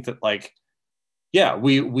 But I think that, like, yeah,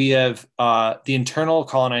 we have the internal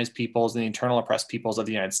colonized peoples and the internal oppressed peoples of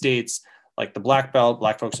the United States, like the Black Belt,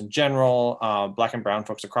 Black folks in general, Black and brown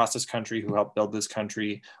folks across this country who helped build this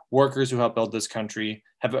country, workers who helped build this country,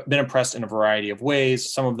 have been oppressed in a variety of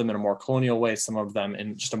ways, some of them in a more colonial way, some of them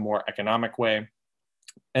in just a more economic way.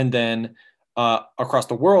 And then across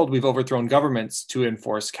the world, we've overthrown governments to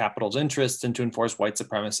enforce capital's interests and to enforce white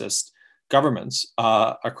supremacist governments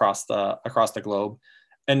across the globe.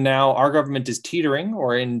 And now our government is teetering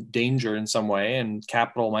or in danger in some way, and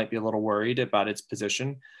capital might be a little worried about its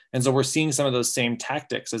position. And so we're seeing some of those same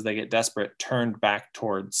tactics as they get desperate turned back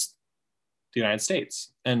towards the United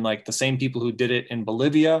States. And like the same people who did it in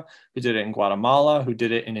Bolivia, who did it in Guatemala, who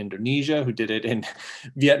did it in Indonesia, who did it in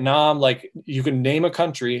Vietnam, like you can name a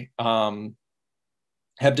country,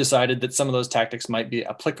 have decided that some of those tactics might be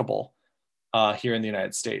applicable here in the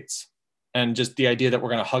United States. And just the idea that we're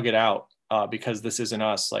going to hug it out because this isn't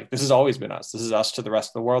us, like this has always been us. This is us to the rest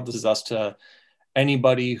of the world. This is us to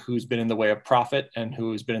anybody who's been in the way of profit and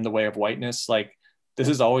who's been in the way of whiteness. Like this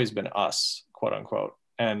has always been us, quote unquote.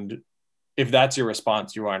 And if that's your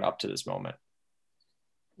response, you aren't up to this moment.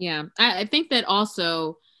 Yeah, I think that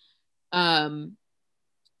also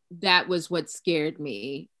that was what scared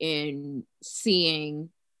me in seeing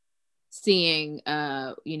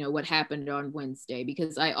what happened on Wednesday,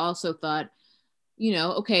 because I also thought,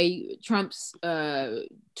 okay, Trump's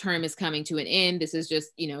term is coming to an end. This is just,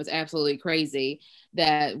 it's absolutely crazy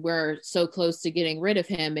that we're so close to getting rid of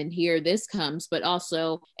him, and here this comes. But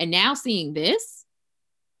also, and now seeing this,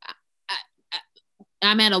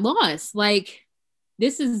 I'm at a loss. Like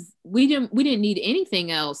this is, we didn't need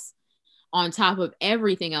anything else on top of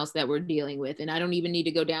everything else that we're dealing with. And I don't even need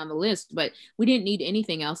to go down the list, but we didn't need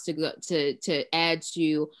anything else to go to add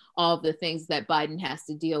to all of the things that Biden has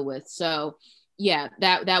to deal with. So yeah,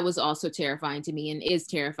 that was also terrifying to me, and is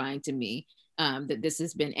terrifying to me, that this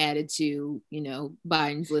has been added to,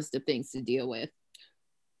 Biden's list of things to deal with.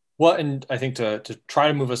 Well, and I think to try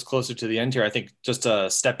to move us closer to the end here, I think just to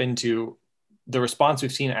step into the response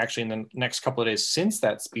we've seen actually in the next couple of days since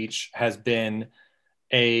that speech has been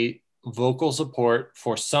a vocal support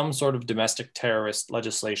for some sort of domestic terrorist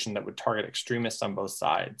legislation that would target extremists on both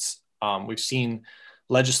sides. We've seen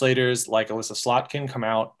legislators like Alyssa Slotkin come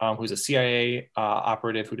out, who's a CIA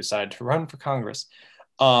operative who decided to run for Congress,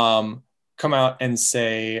 come out and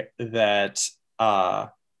say that,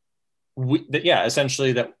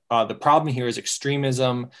 essentially that the problem here is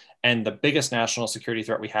extremism, and the biggest national security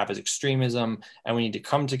threat we have is extremism, and we need to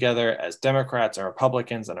come together as Democrats and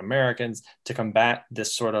Republicans and Americans to combat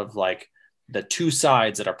this sort of like the two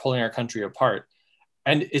sides that are pulling our country apart.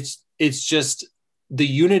 And it's just the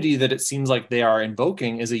unity that it seems like they are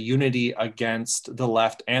invoking is a unity against the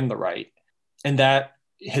left and the right. And that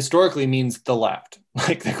historically means the left,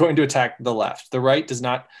 like they're going to attack the left. The right does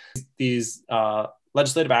not, these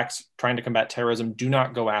legislative acts trying to combat terrorism do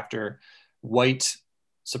not go after white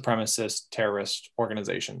supremacist terrorist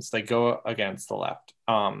organizations. They go against the left.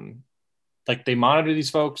 Like they monitor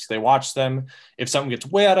these folks, they watch them. If something gets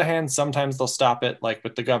way out of hand, sometimes they'll stop it, like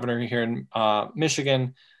with the governor here in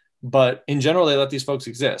Michigan. But in general, they let these folks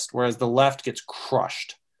exist, whereas the left gets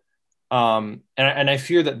crushed. And I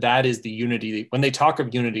fear that is the unity. When they talk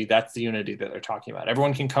of unity, that's the unity that they're talking about.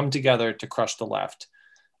 Everyone can come together to crush the left.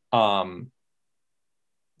 That's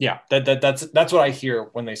what I hear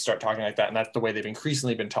when they start talking like that. And that's the way they've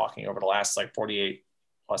increasingly been talking over the last like 48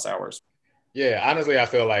 plus hours. Yeah, honestly, I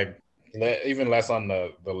feel like even less on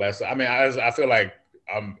the less. I mean, I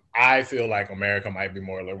feel like America might be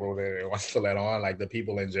more liberal than it wants to let on. Like the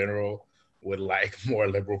people in general would like more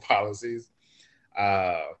liberal policies.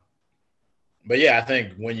 But yeah, I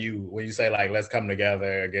think when you say like let's come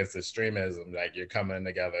together against extremism, like you're coming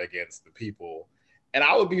together against the people. And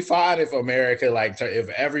I would be fine if America, like if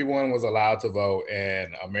everyone was allowed to vote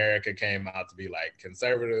and America came out to be like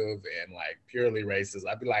conservative and like purely racist.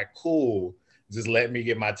 I'd be like, cool, just let me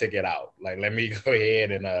get my ticket out. Like, let me go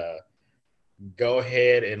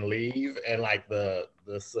ahead and leave. And like the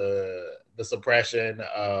suppression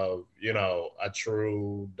of, a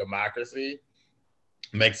true democracy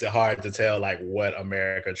makes it hard to tell like what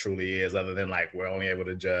America truly is, other than like we're only able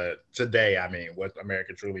to judge today. I mean, what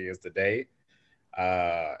America truly is today.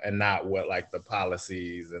 And not what like the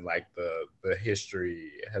policies and like the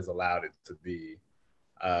history has allowed it to be.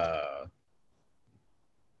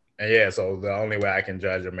 And yeah, so the only way I can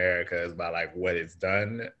judge America is by like what it's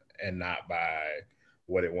done and not by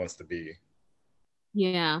what it wants to be.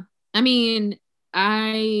 Yeah. I mean,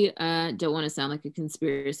 I don't want to sound like a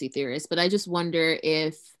conspiracy theorist, but I just wonder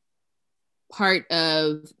if part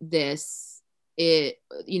of this,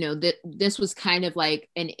 this was kind of like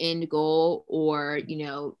an end goal, or,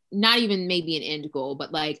 not even maybe an end goal,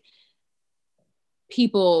 but like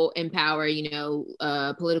people in power,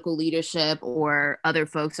 political leadership or other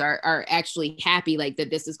folks are actually happy like that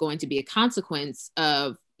this is going to be a consequence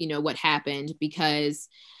of, what happened, because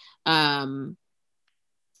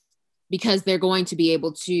they're going to be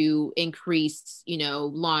able to increase,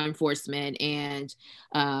 law enforcement and,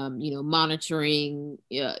 monitoring,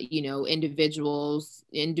 individual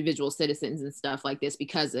citizens and stuff like this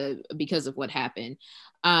because of what happened.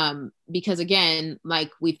 Because again, like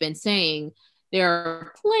we've been saying, there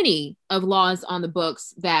are plenty of laws on the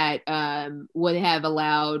books that would have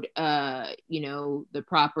allowed, the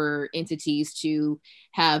proper entities to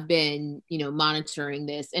have been, monitoring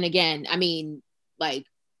this. And again, I mean, like,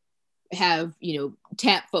 have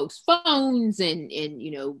tap folks' phones and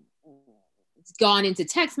gone into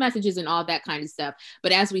text messages and all that kind of stuff.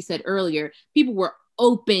 But as we said earlier, people were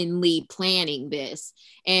openly planning this,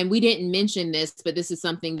 and we didn't mention this, but this is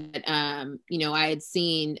something that I had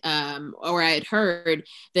seen or I had heard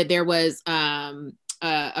that there was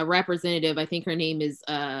a representative, I think her name is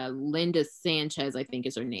Linda Sanchez, I think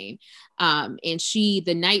is her name. And she,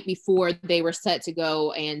 the night before they were set to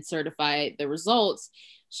go and certify the results,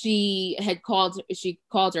 she called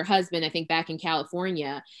her husband, I think back in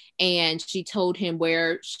California, and she told him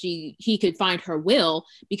where he could find her will,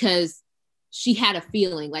 because she had a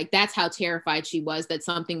feeling, like, that's how terrified she was that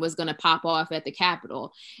something was going to pop off at the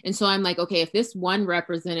Capitol. And so I'm like, okay, if this one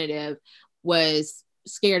representative was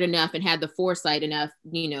scared enough and had the foresight enough,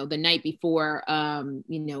 the night before,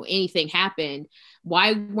 anything happened,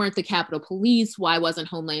 why weren't the Capitol Police? Why wasn't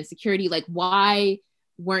Homeland Security? Like, why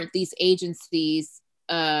weren't these agencies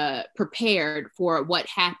prepared for what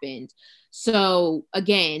happened? So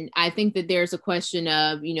again, I think that there's a question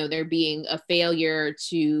of, there being a failure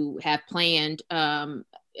to have planned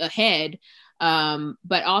ahead.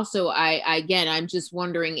 But also I'm just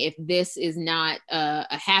wondering if this is not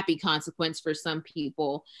a happy consequence for some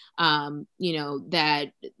people,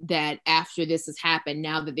 that after this has happened,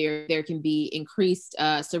 now that there can be increased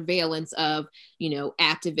surveillance of,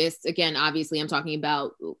 activists. Again, obviously I'm talking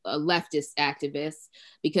about leftist activists,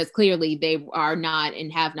 because clearly they are not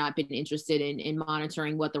and have not been interested in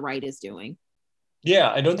monitoring what the right is doing.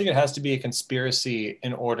 Yeah, I don't think it has to be a conspiracy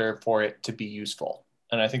in order for it to be useful.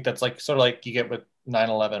 And I think that's like sort of like you get with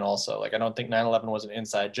 9/11 also. Like, I don't think 9/11 was an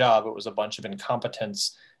inside job. It was a bunch of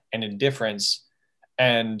incompetence and indifference,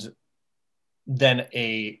 and then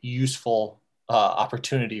a useful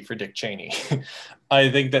opportunity for Dick Cheney.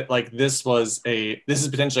 I think that like this is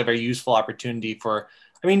potentially a very useful opportunity for,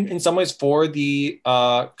 I mean, in some ways for the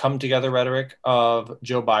come together rhetoric of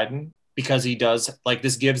Joe Biden, because he does, like,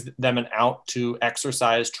 this gives them an out to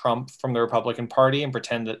exercise Trump from the Republican Party and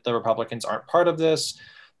pretend that the Republicans aren't part of this,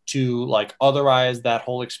 to like otherize that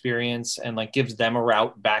whole experience, and like gives them a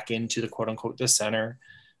route back into the quote unquote the center.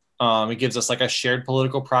 It gives us like a shared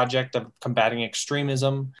political project of combating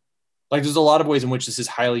extremism. Like, there's a lot of ways in which this is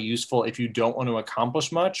highly useful if you don't want to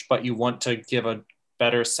accomplish much, but you want to give a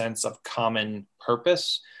better sense of common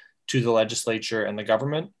purpose to the legislature and the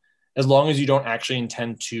government, as long as you don't actually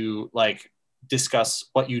intend to like discuss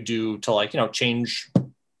what you do to like, change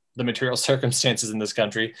the material circumstances in this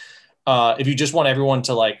country. If you just want everyone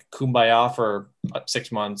to like kumbaya for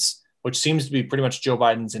 6 months, which seems to be pretty much Joe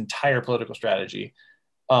Biden's entire political strategy,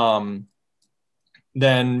 then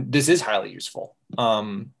this is highly useful.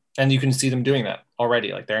 And you can see them doing that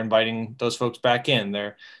already. Like, they're inviting those folks back in.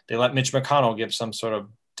 They let Mitch McConnell give some sort of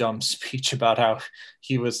dumb speech about how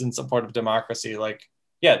he was in support of democracy. Like,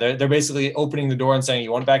 yeah, they're basically opening the door and saying,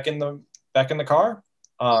 "You want back in the car?"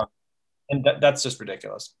 And that's just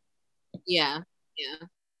ridiculous. Yeah.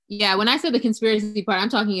 When I said the conspiracy part, I'm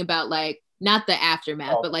talking about like not the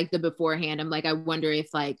aftermath, but like the beforehand. I'm like, I wonder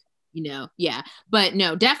if like, but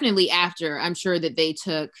no, definitely after. I'm sure that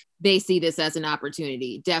they see this as an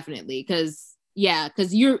opportunity, definitely, because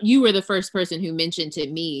you were the first person who mentioned to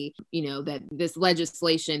me, that this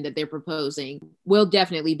legislation that they're proposing will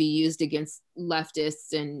definitely be used against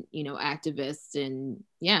leftists and, activists. And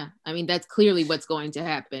I mean, that's clearly what's going to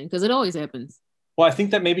happen, because it always happens. Well, I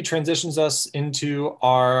think that maybe transitions us into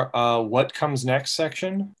our what comes next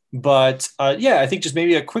section. But I think just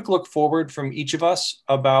maybe a quick look forward from each of us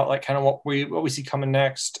about like kind of what we see coming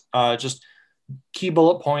next. Just key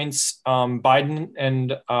bullet points. Biden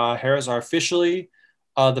and Harris are officially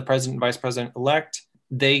the president and vice president elect.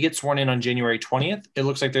 They get sworn in on January 20th. It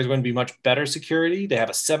looks like there's going to be much better security. They have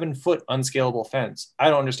a 7-foot unscalable fence. I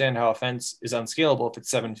don't understand how a fence is unscalable if it's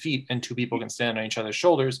 7 feet and 2 people can stand on each other's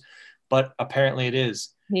shoulders, but apparently it is.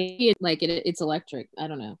 Maybe it's electric. I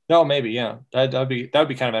don't know. No, maybe, yeah. That'd be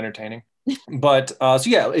kind of entertaining. But so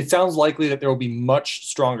yeah, it sounds likely that there will be much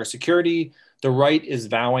stronger security. The right is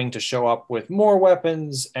vowing to show up with more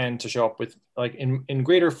weapons and to show up with like in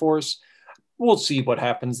greater force. We'll see what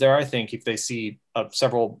happens there. I think if they see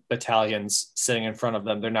several battalions sitting in front of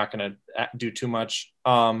them, they're not going to do too much.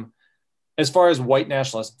 As far as white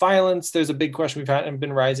nationalist violence, there's a big question we've had and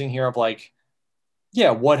been rising here of like,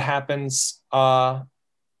 yeah, what happens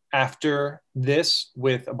after this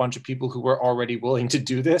with a bunch of people who were already willing to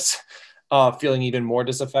do this, feeling even more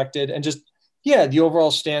disaffected, and just, yeah, the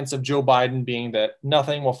overall stance of Joe Biden being that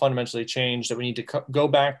nothing will fundamentally change, that we need to go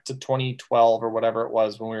back to 2012 or whatever it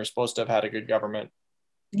was when we were supposed to have had a good government.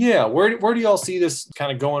 Yeah, where do y'all see this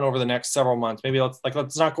kind of going over the next several months? Maybe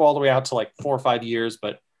let's not go all the way out to like 4 or 5 years,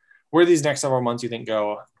 but where do these next several months you think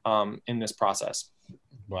go in this process?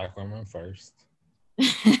 Black women first.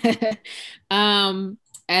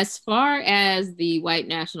 As far as the white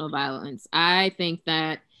national violence, I think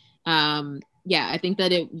that I think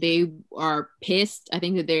that they are pissed. I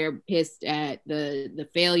think that they're pissed at the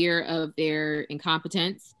failure of their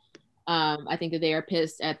incompetence. I think that they are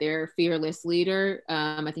pissed at their fearless leader.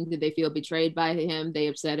 I think that they feel betrayed by him. They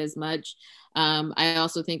have said as much. I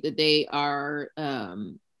also think that they are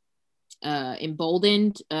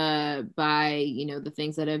emboldened by the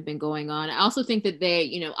things that have been going on. I also think that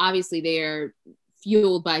they obviously they are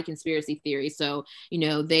fueled by conspiracy theory. So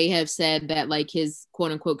they have said that like his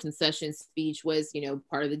quote unquote concession speech was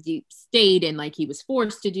part of the deep state and like he was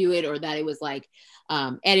forced to do it, or that it was like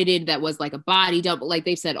edited, that was like a body double. Like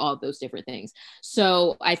they've said all of those different things.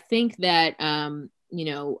 So I think that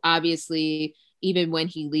obviously even when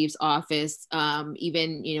he leaves office,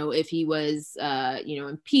 even, if he was,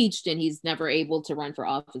 impeached and he's never able to run for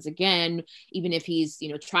office again, even if he's,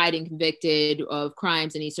 tried and convicted of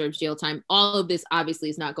crimes and he serves jail time, all of this obviously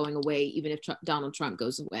is not going away, even if Donald Trump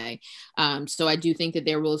goes away. So I do think that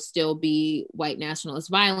there will still be white nationalist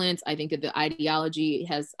violence. I think that the ideology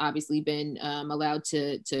has obviously been allowed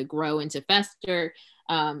to grow and to fester.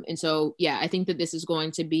 And so, yeah, I think that this is going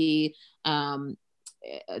to be the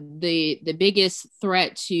biggest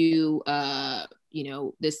threat to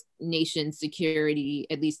this nation's security,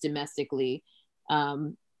 at least domestically,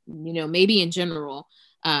 maybe in general,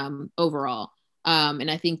 overall. And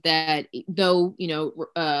I think that though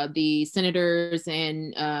the senators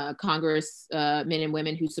and Congress men and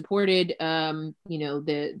women who supported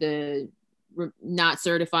the not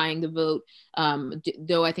certifying the vote,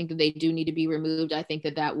 though I think that they do need to be removed, I think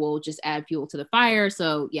that will just add fuel to the fire.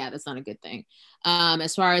 So yeah, that's not a good thing.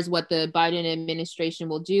 As far as what the Biden administration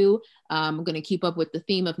will do, I'm going to keep up with the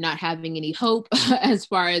theme of not having any hope as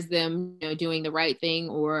far as them doing the right thing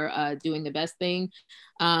or doing the best thing.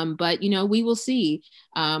 But we will see.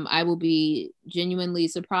 I will be genuinely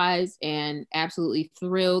surprised and absolutely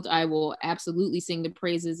thrilled. I will absolutely sing the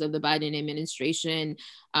praises of the Biden administration.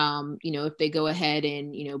 If they go ahead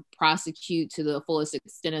and prosecute to the fullest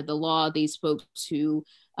extent of the law these folks who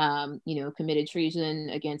committed treason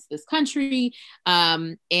against this country,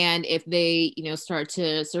 and if they start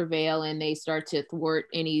to surveil and they start to thwart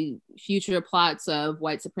any future plots of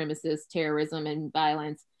white supremacist terrorism and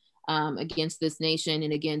violence against this nation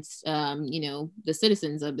and against the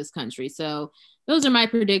citizens of this country. So those are my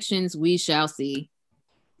predictions. We shall see.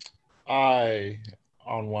 I,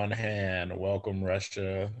 on one hand, welcome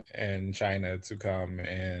Russia and China to come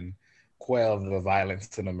and quell the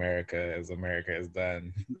violence in America, as America has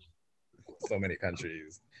done so many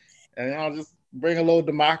countries, and I'll just bring a little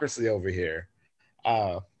democracy over here.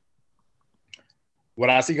 What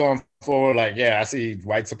I see going forward, I see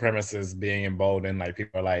white supremacists being emboldened. Like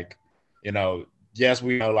people are like, yes,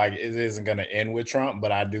 we know like it isn't going to end with Trump,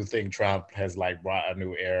 but I do think Trump has like brought a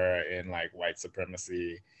new era in like white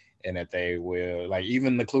supremacy, and that they will, like,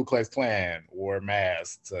 even the Ku Klux Klan wore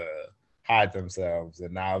masks to hide themselves,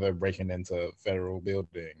 and now they're breaking into federal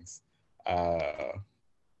buildings.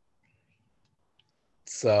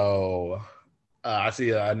 So I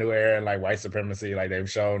see a new era in like white supremacy. Like they've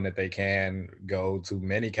shown that they can go to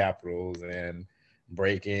many capitals and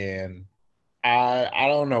break in. I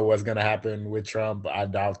don't know what's gonna happen with Trump. I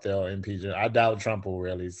doubt they'll impeach him. I doubt Trump will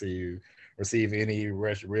really receive any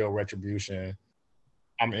real retribution.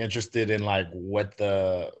 I'm interested in like what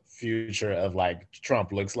the future of like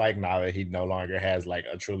Trump looks like now that he no longer has like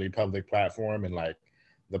a truly public platform, and like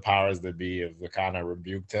the powers that be have kind of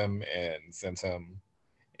rebuked him and sent him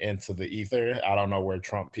into the ether. I don't know where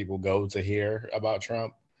Trump people go to hear about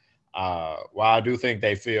Trump. While I do think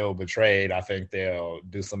they feel betrayed, I think they'll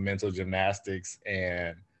do some mental gymnastics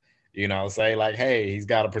and, say like, hey, he's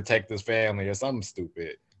got to protect his family or something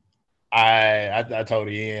stupid. I told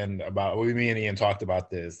Ian me and Ian talked about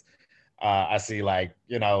this. I see like,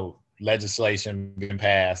 legislation being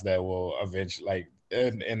passed that will eventually, like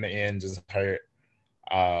in the end, just hurt,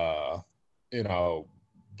 you know,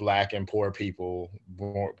 black and poor people,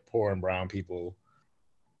 poor and brown people.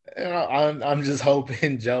 I'm just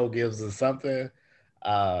hoping Joe gives us something,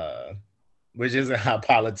 uh, which isn't how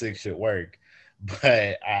politics should work.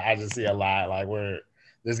 But I just see a lot like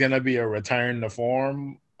there's gonna be a return to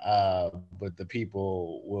form, but the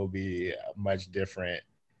people will be much different.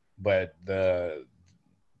 But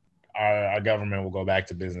our government will go back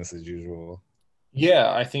to business as usual.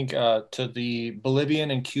 Yeah, I think to the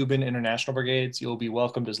Bolivian and Cuban international brigades, you'll be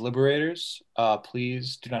welcomed as liberators.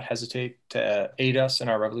 Please do not hesitate to aid us in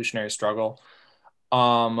our revolutionary struggle.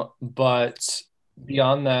 But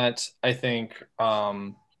beyond that, I think,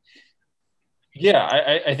 I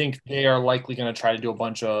think they are likely going to try to do a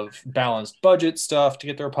bunch of balanced budget stuff to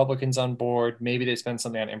get the Republicans on board. Maybe they spend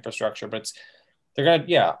something on infrastructure, but they're going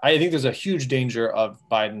to, I think there's a huge danger of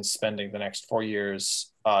Biden spending the next 4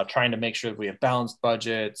 years trying to make sure that we have balanced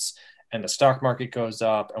budgets and the stock market goes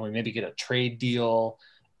up and we maybe get a trade deal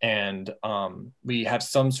and we have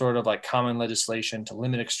some sort of like common legislation to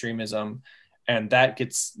limit extremism. And that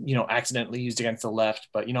gets, accidentally used against the left,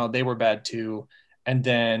 but, they were bad too. And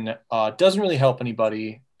then doesn't really help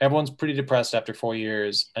anybody. Everyone's pretty depressed after 4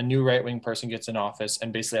 years. A new right-wing person gets in office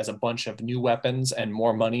and basically has a bunch of new weapons and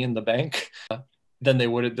more money in the bank than they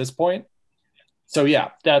would at this point. So yeah,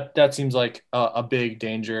 that seems like a big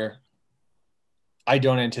danger. I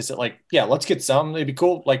don't anticipate let's get some. It'd be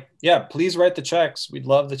cool. Please write the checks. We'd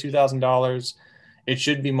love the $2,000. It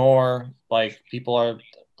should be more. Like people are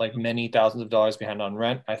like many thousands of dollars behind on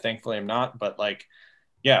rent. I thankfully am not, but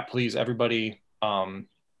please everybody in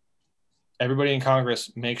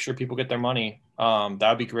Congress, make sure people get their money. That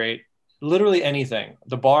would be great. Literally anything.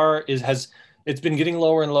 The bar it's been getting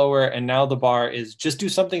lower and lower, and now the bar is just do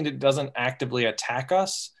something that doesn't actively attack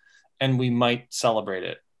us, and we might celebrate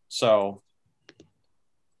it. So,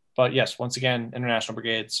 but yes, once again, International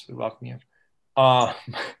Brigades, we welcome you.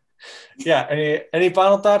 Any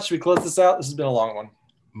final thoughts? Should we close this out? This has been a long one.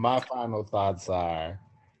 My final thoughts are,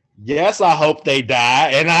 yes, I hope they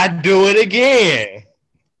die, and I do it again.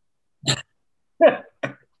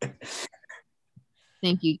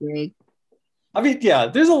 Thank you, Greg. I mean,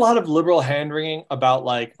 there's a lot of liberal hand-wringing about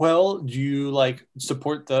do you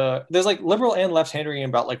support there's liberal and left hand-wringing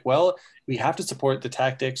about we have to support the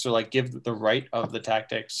tactics or give the right of the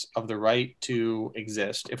tactics of the right to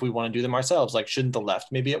exist if we want to do them ourselves. Shouldn't the left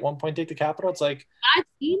maybe at one point take the Capitol? It's I've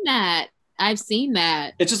seen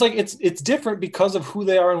that. It's just it's different because of who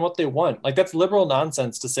they are and what they want. That's liberal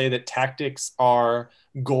nonsense to say that tactics are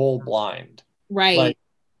goal blind. Right.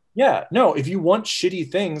 No, if you want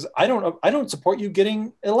shitty things, I don't support you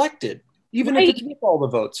getting elected. Even if it's with all the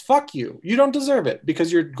votes, fuck you. You don't deserve it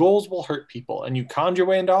because your goals will hurt people and you conned your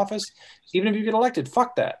way into office. Even if you get elected,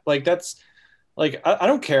 fuck that. That's I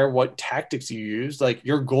don't care what tactics you use.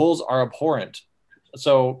 Your goals are abhorrent.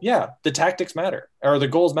 So the tactics matter, or the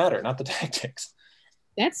goals matter, not the tactics.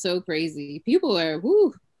 That's so crazy. People are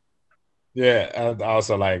whoo. Yeah,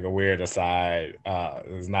 also a weird aside,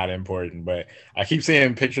 it's not important, but I keep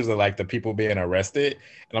seeing pictures of the people being arrested,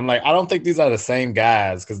 and I'm I don't think these are the same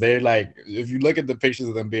guys, because they're if you look at the pictures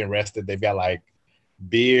of them being arrested, they've got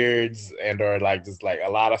beards and or just a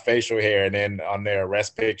lot of facial hair, and then on their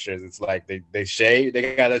arrest pictures, it's they shave,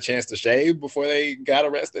 they got a chance to shave before they got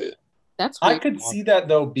arrested. That's I could see that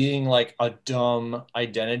though being a dumb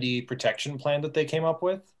identity protection plan that they came up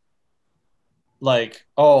with.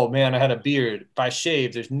 Oh man, I had a beard. If I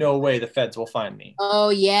shave, there's no way the feds will find me. Oh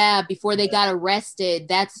yeah, before they got arrested.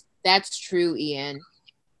 That's true, Ian.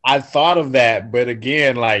 I thought of that, but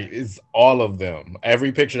again, it's all of them.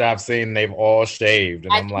 Every picture that I've seen, they've all shaved,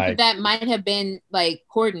 and I'm that might have been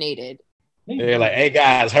coordinated. They're hey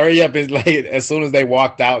guys, hurry up! It's as soon as they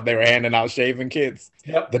walked out, they were handing out shaving kits.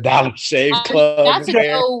 Yep. The Dollar Shave Club.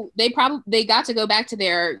 They got to go back to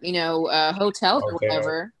their hotels or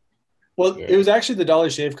whatever. Well, It was actually the Dollar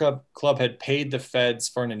Shave Club had paid the feds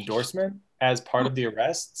for an endorsement as part of the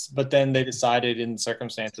arrests, but then they decided in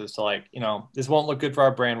circumstances to this won't look good for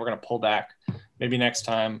our brand. We're going to pull back maybe next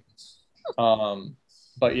time.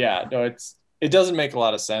 But it doesn't make a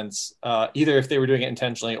lot of sense either if they were doing it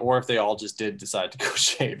intentionally or if they all just did decide to go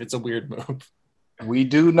shave. It's a weird move. We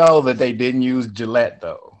do know that they didn't use Gillette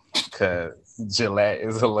though, because Gillette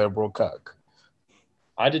is a liberal cuck.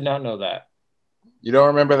 I did not know that. You don't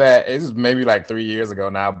remember that? It was maybe 3 years ago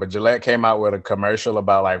now, but Gillette came out with a commercial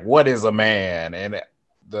about what is a man, and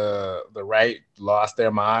the right lost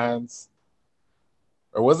their minds.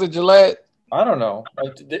 Or was it Gillette? I don't know.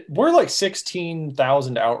 We're like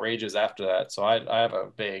 16,000 outrages after that, so I have a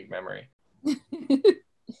vague memory.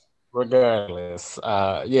 Regardless,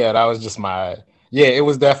 yeah, that was just it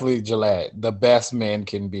was definitely Gillette, the best men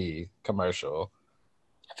can be commercial.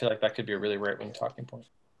 I feel like that could be a really right-wing talking point.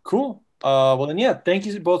 Cool. Well then, yeah, thank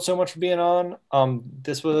you both so much for being on.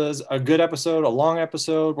 This was a good episode, a long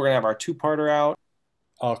episode. We're gonna have our two-parter out.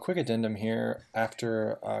 A quick addendum here.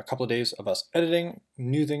 After a couple of days of us editing,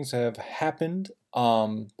 new things have happened.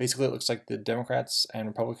 Basically, it looks like the Democrats and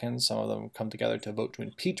Republicans, some of them come together to vote to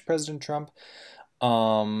impeach President Trump.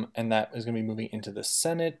 And that is going to be moving into the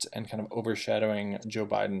Senate and kind of overshadowing Joe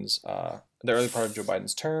Biden's, the early part of Joe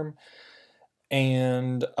Biden's term.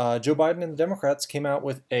 And Joe Biden and the Democrats came out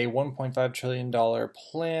with a $1.5 trillion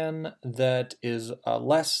plan that is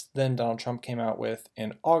less than Donald Trump came out with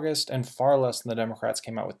in August and far less than the Democrats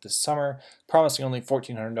came out with this summer, promising only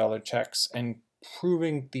 $1,400 checks and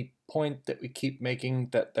proving the point that we keep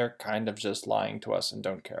making that they're kind of just lying to us and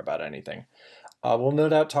don't care about anything. We'll no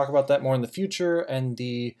doubt talk about that more in the future and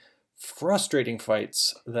the frustrating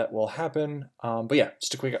fights that will happen. But yeah,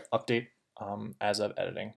 just a quick update as of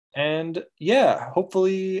editing. And yeah,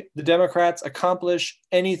 hopefully the Democrats accomplish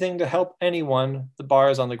anything to help anyone. The bar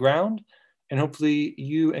is on the ground. And hopefully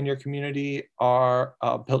you and your community are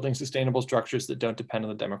building sustainable structures that don't depend on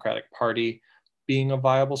the Democratic Party being a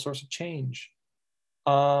viable source of change.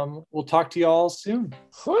 We'll talk to you all soon.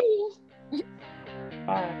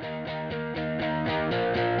 Bye.